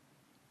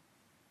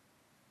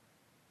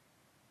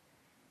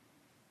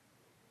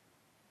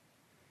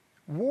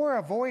 War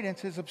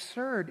avoidance is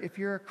absurd if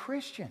you're a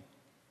Christian.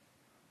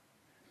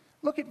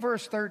 Look at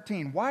verse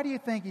 13. Why do you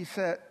think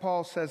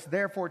Paul says,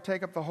 therefore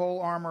take up the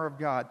whole armor of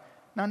God?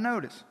 Now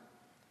notice,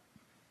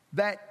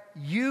 that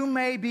you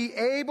may be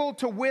able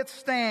to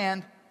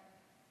withstand,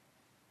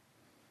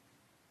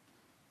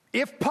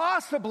 if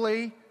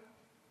possibly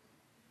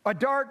a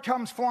dart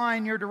comes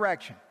flying your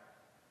direction.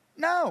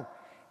 No,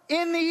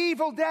 in the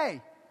evil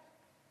day.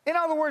 In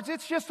other words,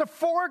 it's just a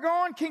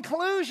foregone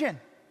conclusion.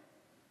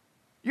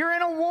 You're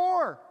in a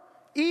war.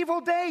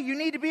 Evil day. You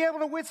need to be able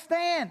to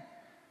withstand.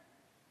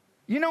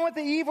 You know what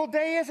the evil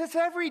day is? It's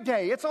every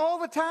day. It's all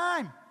the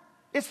time.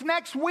 It's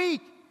next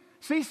week.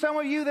 See, some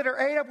of you that are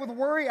ate up with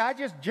worry, I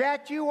just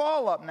jacked you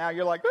all up now.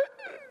 You're like,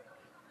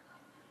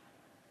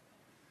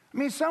 I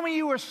mean, some of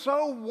you are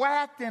so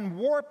whacked and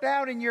warped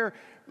out in your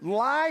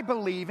lie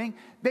believing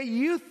that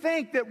you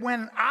think that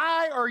when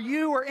I or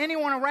you or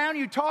anyone around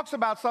you talks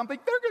about something,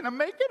 they're going to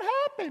make it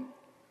happen.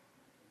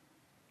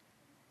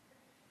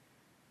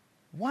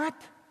 What?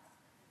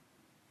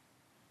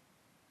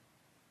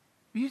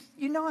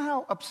 You know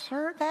how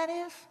absurd that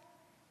is?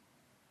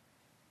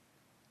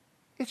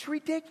 It's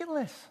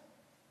ridiculous.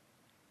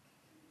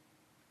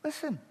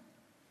 Listen,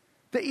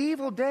 the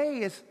evil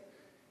day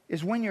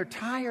is when you're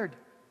tired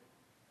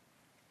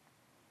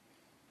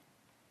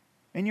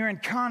and you're in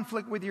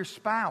conflict with your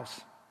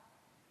spouse.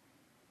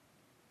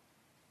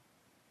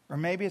 Or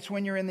maybe it's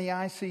when you're in the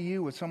ICU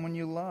with someone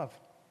you love.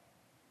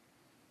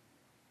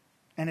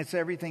 And it's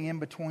everything in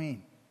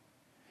between.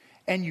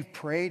 And you've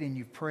prayed and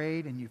you've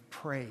prayed and you've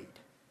prayed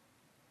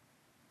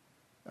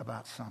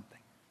about something.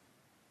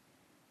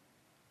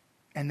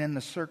 And then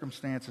the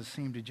circumstances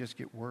seem to just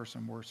get worse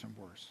and worse and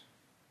worse.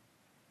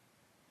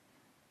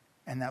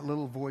 And that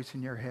little voice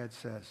in your head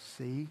says,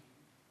 see,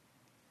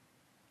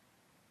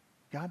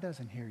 God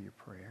doesn't hear your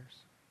prayers.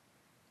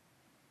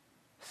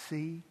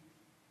 See,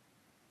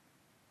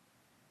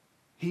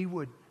 He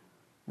would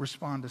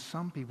respond to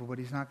some people, but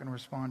He's not going to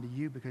respond to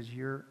you because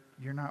you're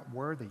not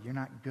worthy. You're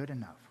not good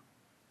enough.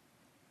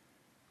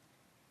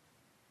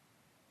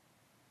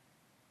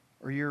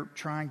 Or you're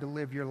trying to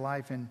live your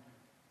life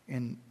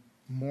in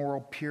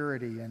moral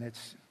purity, and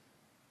it's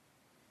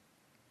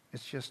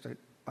just a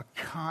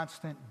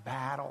constant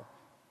battle.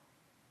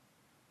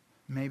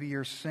 Maybe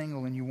you're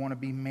single and you want to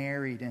be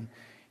married, and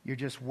you're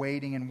just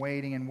waiting and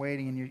waiting and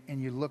waiting,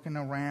 and you're looking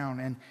around,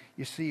 and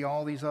you see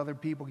all these other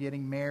people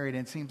getting married,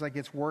 and it seems like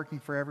it's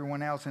working for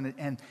everyone else,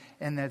 and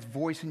that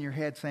voice in your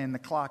head saying the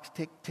clock's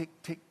tick, tick,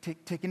 tick,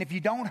 tick, tick. And if you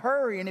don't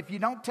hurry, and if you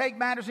don't take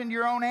matters into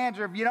your own hands,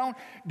 or if you don't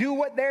do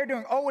what they're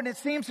doing, and it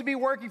seems to be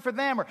working for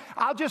them, or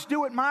I'll just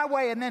do it my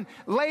way, and then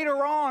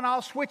later on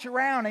I'll switch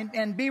around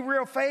and be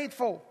real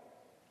faithful.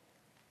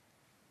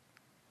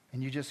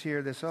 And you just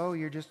hear this,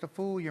 you're just a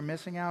fool, you're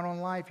missing out on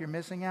life, you're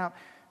missing out.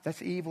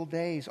 That's evil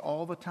days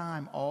all the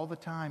time,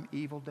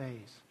 evil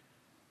days.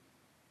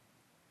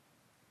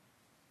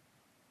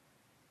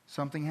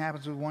 Something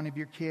happens with one of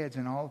your kids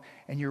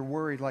and you're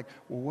worried, like,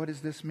 well, what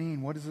does this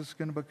mean? What is this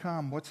going to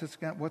become? What's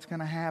going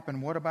to happen?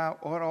 What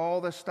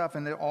all this stuff?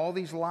 And all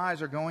these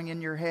lies are going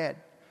in your head.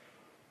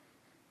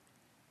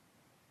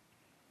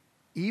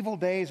 Evil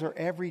days are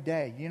every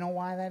day. You know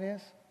why that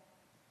is?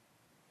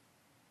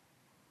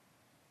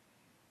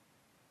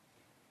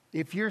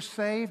 If you're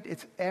saved,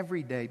 it's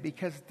every day,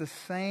 because the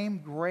same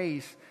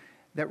grace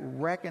that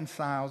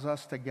reconciles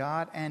us to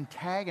God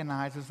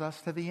antagonizes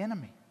us to the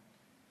enemy.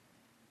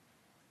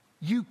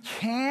 You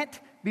can't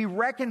be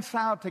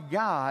reconciled to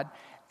God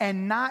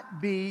and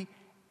not be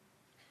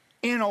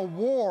in a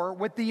war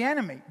with the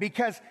enemy,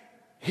 because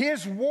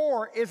his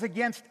war is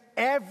against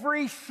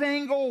every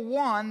single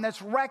one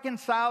that's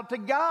reconciled to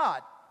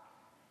God.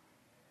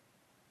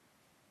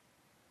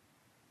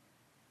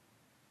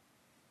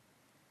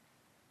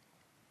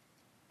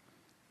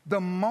 The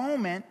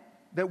moment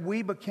that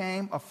we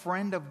became a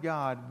friend of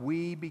God,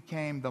 we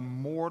became the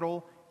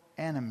mortal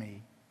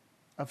enemy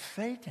of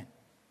Satan.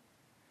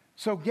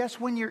 So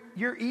guess when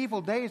your evil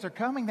days are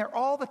coming? They're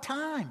all the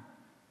time.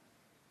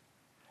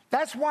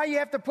 That's why you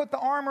have to put the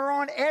armor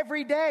on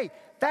every day.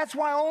 That's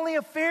why only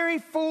a very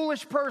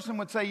foolish person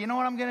would say, you know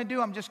what I'm going to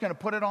do? I'm just going to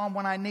put it on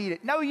when I need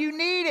it. No, you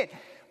need it.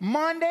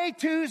 Monday,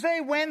 Tuesday,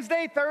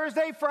 Wednesday,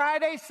 Thursday,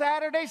 Friday,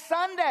 Saturday,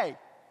 Sunday.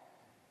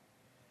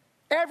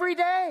 Every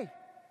day.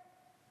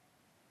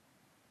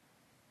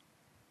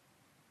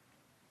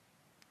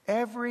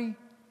 Every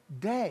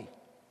day.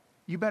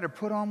 You better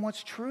put on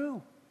what's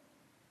true.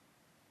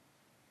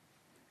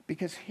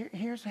 Because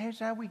here's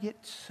how we get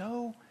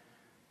so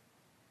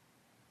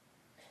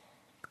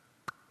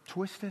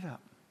twisted up.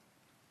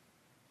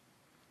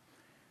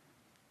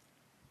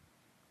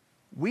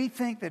 We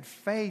think that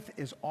faith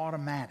is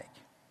automatic.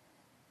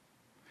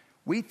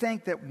 We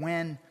think that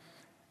when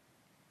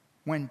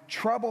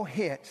trouble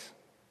hits,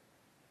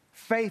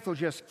 faith will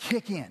just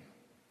kick in.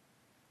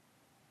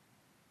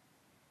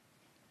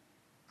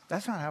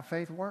 That's not how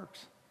faith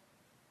works.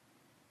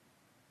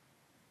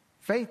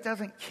 Faith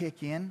doesn't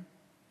kick in.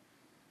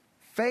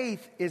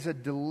 Faith is a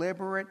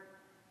deliberate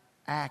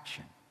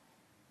action.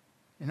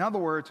 In other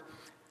words,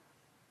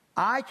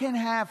 I can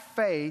have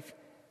faith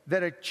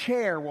that a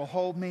chair will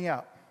hold me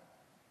up.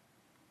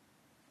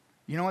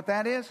 You know what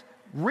that is?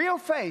 Real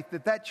faith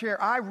that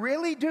chair, I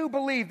really do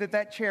believe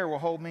that chair will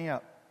hold me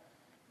up.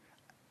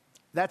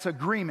 That's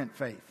agreement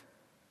faith.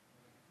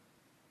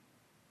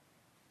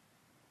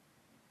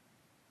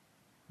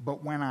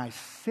 But when I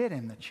sit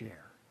in the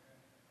chair,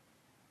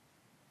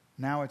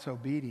 now it's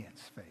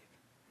obedience faith.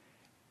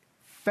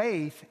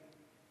 Faith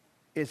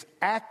is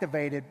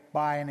activated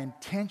by an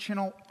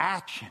intentional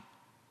action.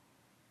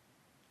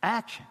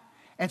 Action.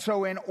 And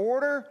so in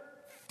order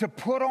to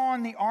put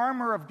on the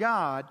armor of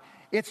God,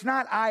 it's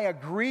not I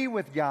agree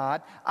with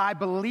God, I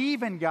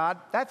believe in God.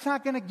 That's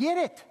not going to get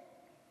it.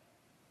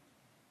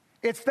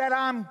 It's that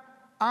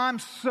I'm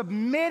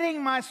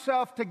submitting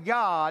myself to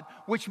God,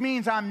 which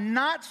means I'm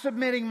not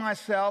submitting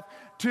myself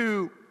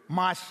to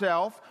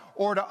myself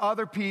or to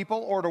other people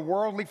or to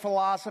worldly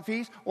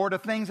philosophies or to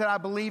things that I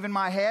believe in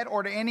my head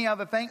or to any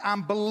other thing.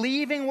 I'm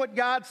believing what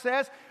God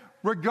says,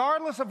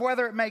 regardless of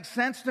whether it makes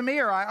sense to me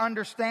or I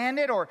understand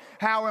it or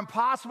how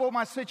impossible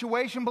my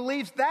situation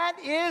believes. That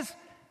is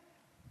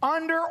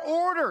under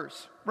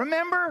orders.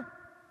 Remember,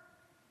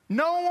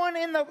 no one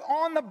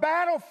on the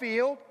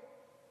battlefield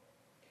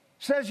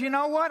says, you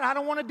know what, I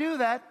don't want to do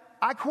that.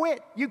 I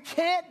quit. You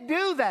can't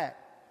do that.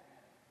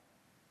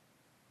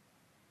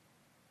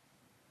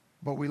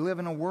 But we live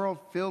in a world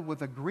filled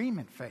with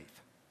agreement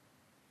faith.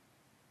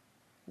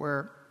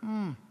 Where,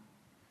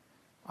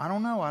 I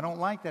don't know, I don't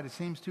like that. It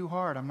seems too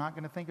hard. I'm not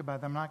going to think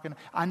about that.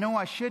 I know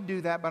I should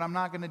do that, but I'm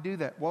not going to do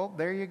that. Well,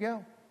 there you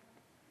go.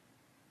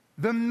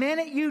 The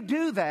minute you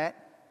do that,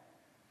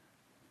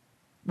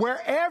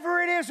 wherever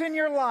it is in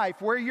your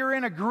life where you're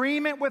in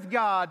agreement with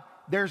God,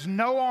 there's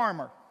no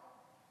armor.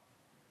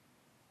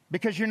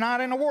 Because you're not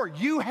in a war.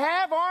 You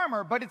have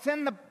armor, but it's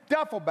in the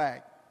duffel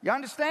bag. You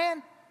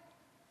understand?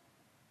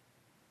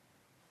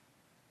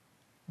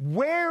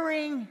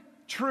 Wearing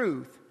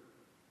truth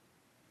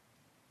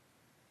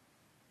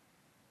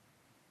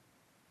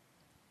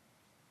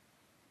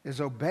is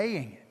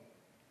obeying it,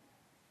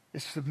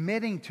 is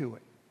submitting to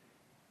it,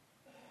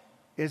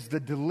 is the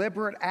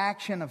deliberate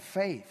action of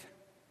faith.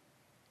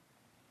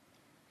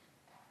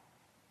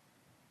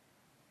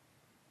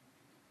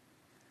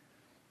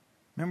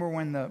 Remember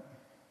when the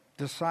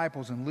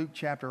disciples in Luke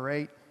chapter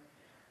 8,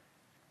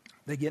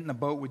 they get in the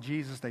boat with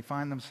Jesus, they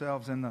find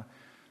themselves in the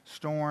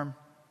storm.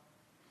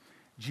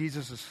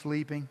 Jesus is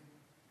sleeping.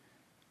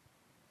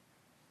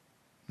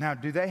 Now,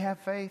 do they have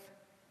faith?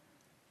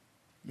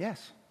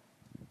 Yes.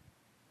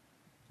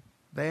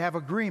 They have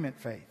agreement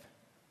faith.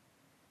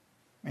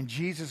 And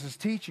Jesus is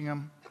teaching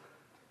them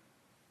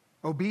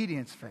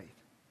obedience faith.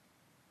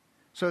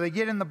 So they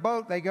get in the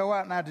boat, they go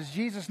out. Now, does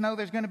Jesus know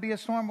there's going to be a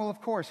storm? Well, of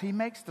course, he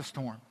makes the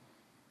storm.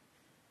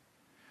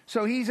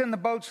 So he's in the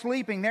boat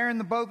sleeping. They're in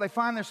the boat. They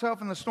find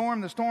themselves in the storm.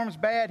 The storm's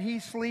bad.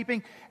 He's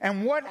sleeping.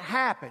 And what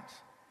happens?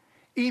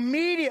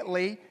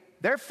 Immediately,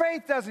 their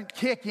faith doesn't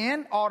kick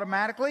in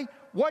automatically.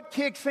 What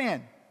kicks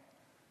in?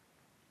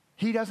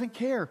 He doesn't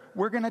care.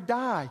 We're going to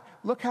die.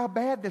 Look how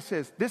bad this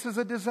is. This is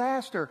a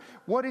disaster.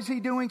 What is he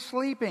doing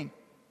sleeping?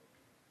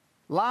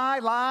 Lie,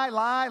 lie,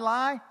 lie,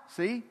 lie.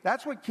 See,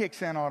 that's what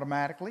kicks in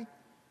automatically.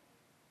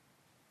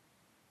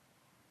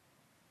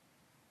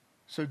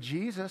 So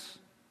Jesus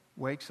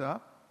wakes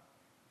up,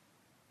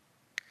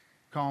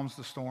 calms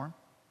the storm,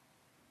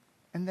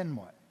 and then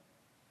what?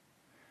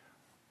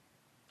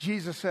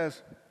 Jesus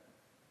says,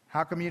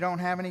 how come you don't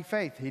have any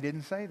faith? He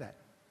didn't say that.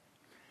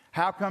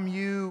 How come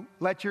you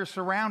let your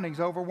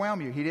surroundings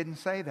overwhelm you? He didn't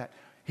say that.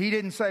 He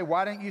didn't say,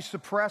 why don't you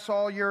suppress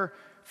all your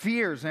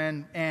fears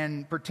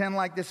and pretend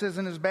like this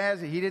isn't as bad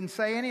as it? He didn't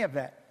say any of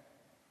that.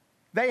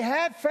 They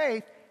had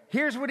faith.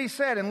 Here's what he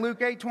said in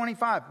Luke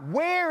 8:25.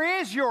 Where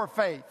is your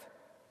faith?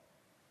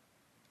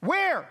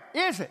 Where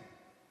is it?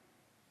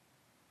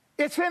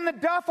 It's in the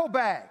duffel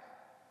bag.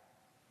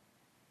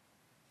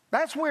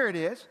 That's where it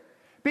is.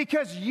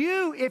 Because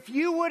if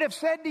you would have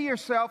said to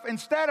yourself,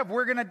 instead of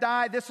we're going to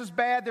die, this is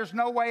bad, there's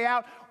no way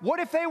out, what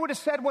if they would have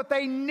said what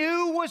they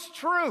knew was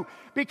true?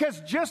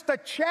 Because just a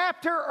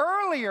chapter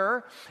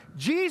earlier,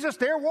 Jesus,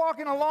 they're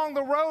walking along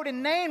the road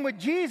in Nain with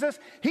Jesus.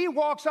 He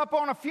walks up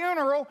on a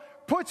funeral,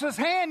 puts his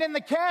hand in the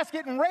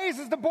casket and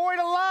raises the boy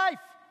to life.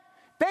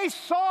 They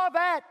saw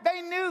that.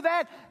 They knew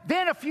that.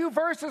 Then a few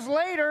verses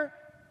later,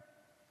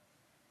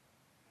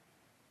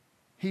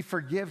 he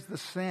forgives the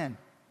sin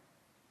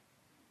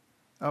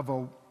of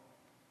a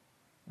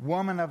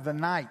woman of the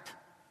night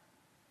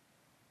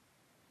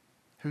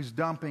who's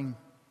dumping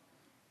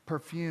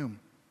perfume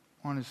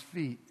on his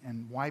feet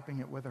and wiping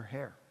it with her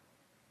hair.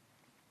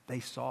 They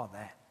saw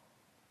that.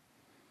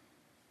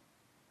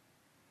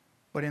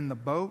 But in the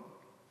boat,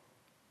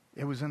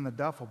 it was in the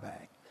duffel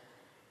bag.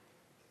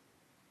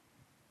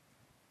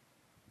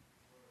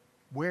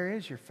 Where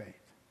is your faith?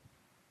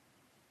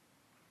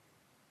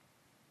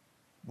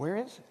 Where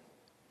is it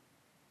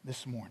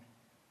this morning?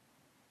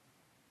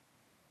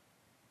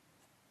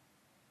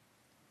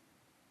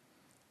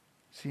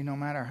 See, no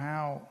matter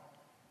how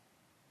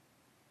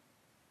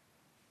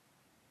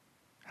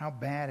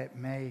bad it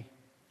may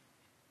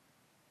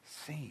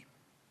seem,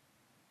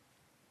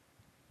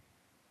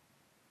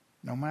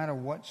 no matter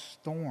what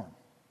storm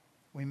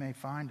we may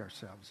find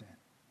ourselves in,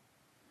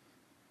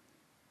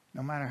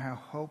 no matter how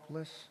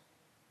hopeless,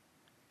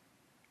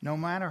 no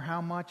matter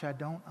how much I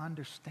don't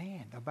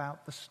understand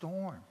about the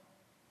storm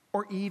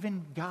or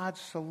even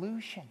God's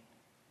solution,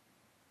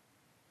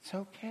 it's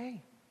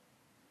okay.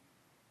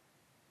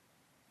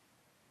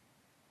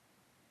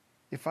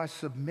 If I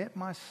submit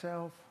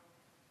myself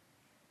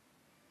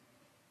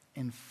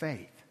in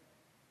faith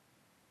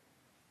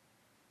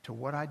to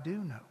what I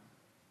do know.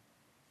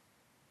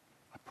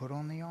 I put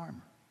on the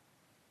armor.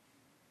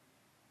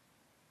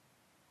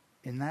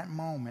 In that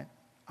moment,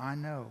 I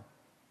know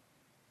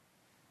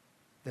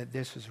that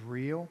this is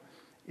real,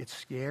 it's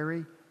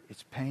scary,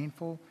 it's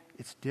painful,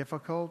 it's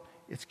difficult,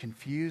 it's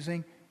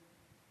confusing,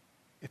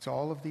 it's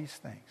all of these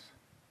things.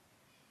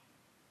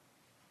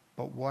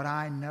 But what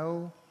I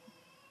know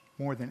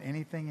more than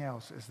anything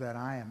else is that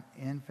I am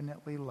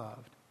infinitely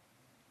loved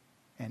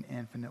and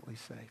infinitely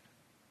saved.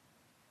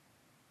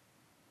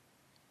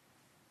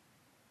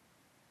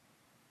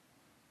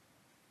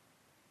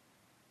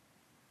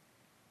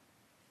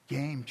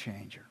 Game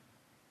changer.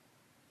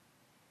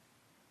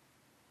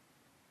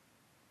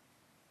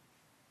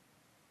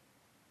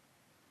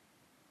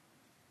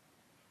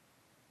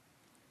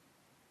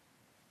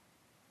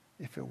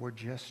 If it were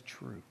just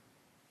true.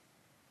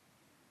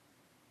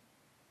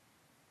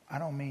 I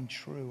don't mean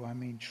true, I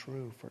mean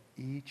true for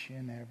each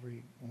and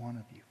every one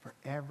of you. For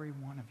every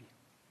one of you.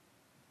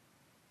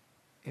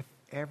 If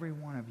every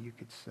one of you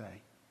could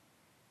say,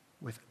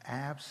 with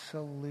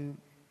absolute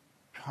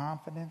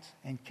confidence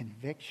and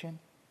conviction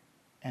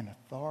and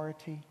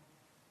authority,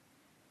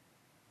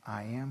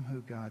 I am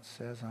who God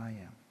says I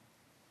am.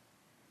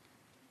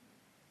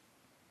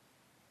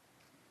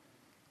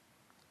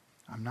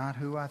 I'm not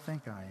who I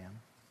think I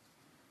am.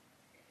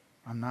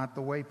 I'm not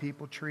the way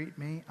people treat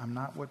me. I'm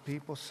not what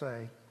people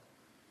say.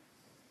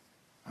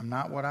 I'm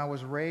not what I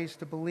was raised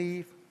to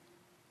believe.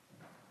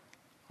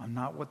 I'm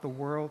not what the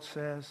world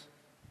says.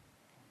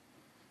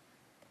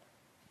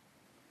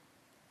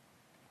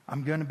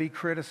 I'm going to be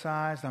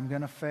criticized. I'm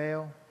going to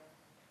fail.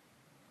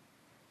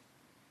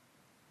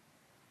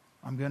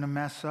 I'm going to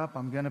mess up.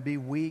 I'm going to be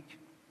weak.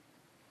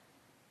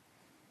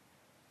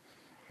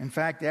 In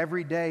fact,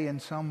 every day in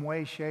some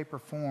way, shape, or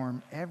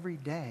form, every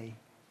day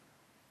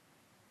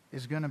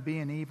is going to be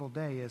an evil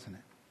day, isn't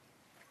it?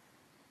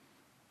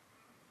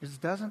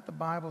 Doesn't the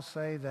Bible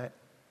say that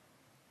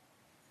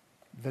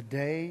the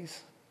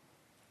days,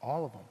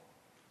 all of them,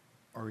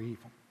 are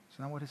evil?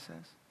 Isn't that what it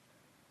says?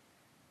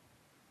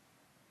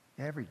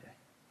 Every day.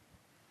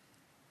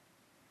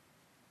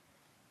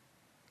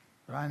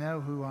 But I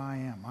know who I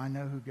am. I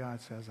know who God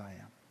says I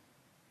am.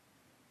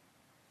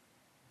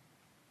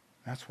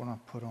 That's what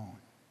I've put on.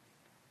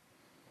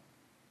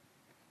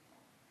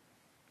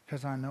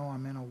 Because I know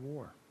I'm in a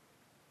war.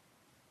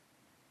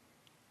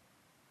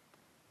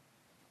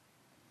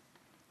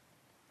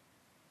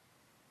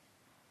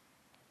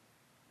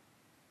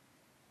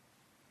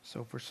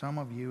 So for some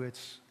of you,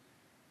 it's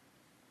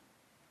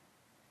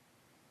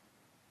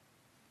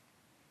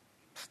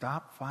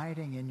stop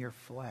fighting in your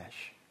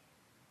flesh.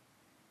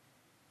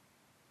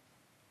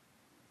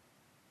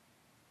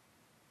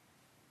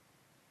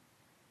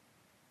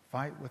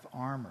 Fight with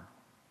armor,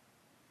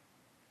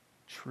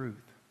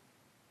 truth.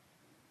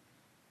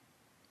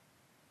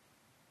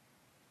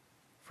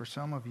 For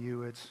some of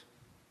you, it's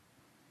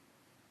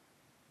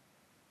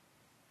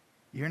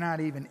you're not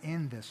even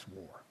in this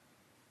war.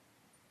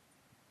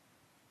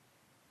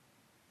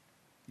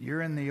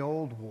 You're in the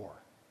old war.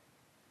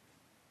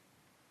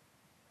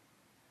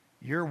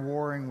 You're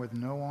warring with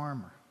no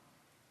armor.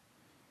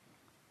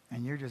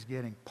 And you're just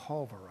getting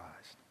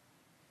pulverized.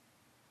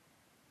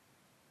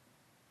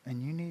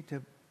 And you need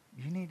to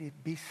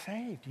be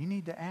saved. You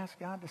need to ask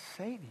God to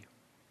save you.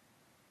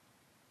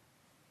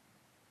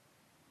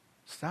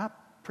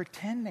 Stop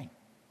pretending.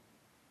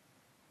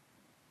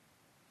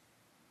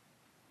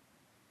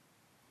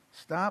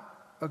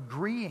 Stop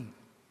agreeing.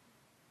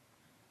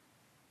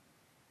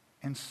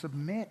 And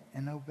submit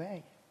and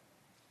obey.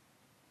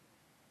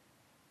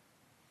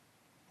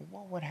 But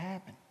what would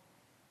happen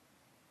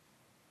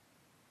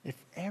if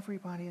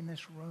everybody in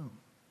this room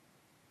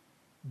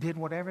did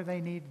whatever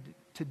they needed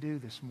to do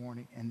this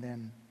morning and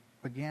then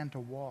began to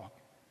walk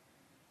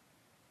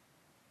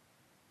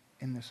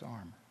in this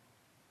armor?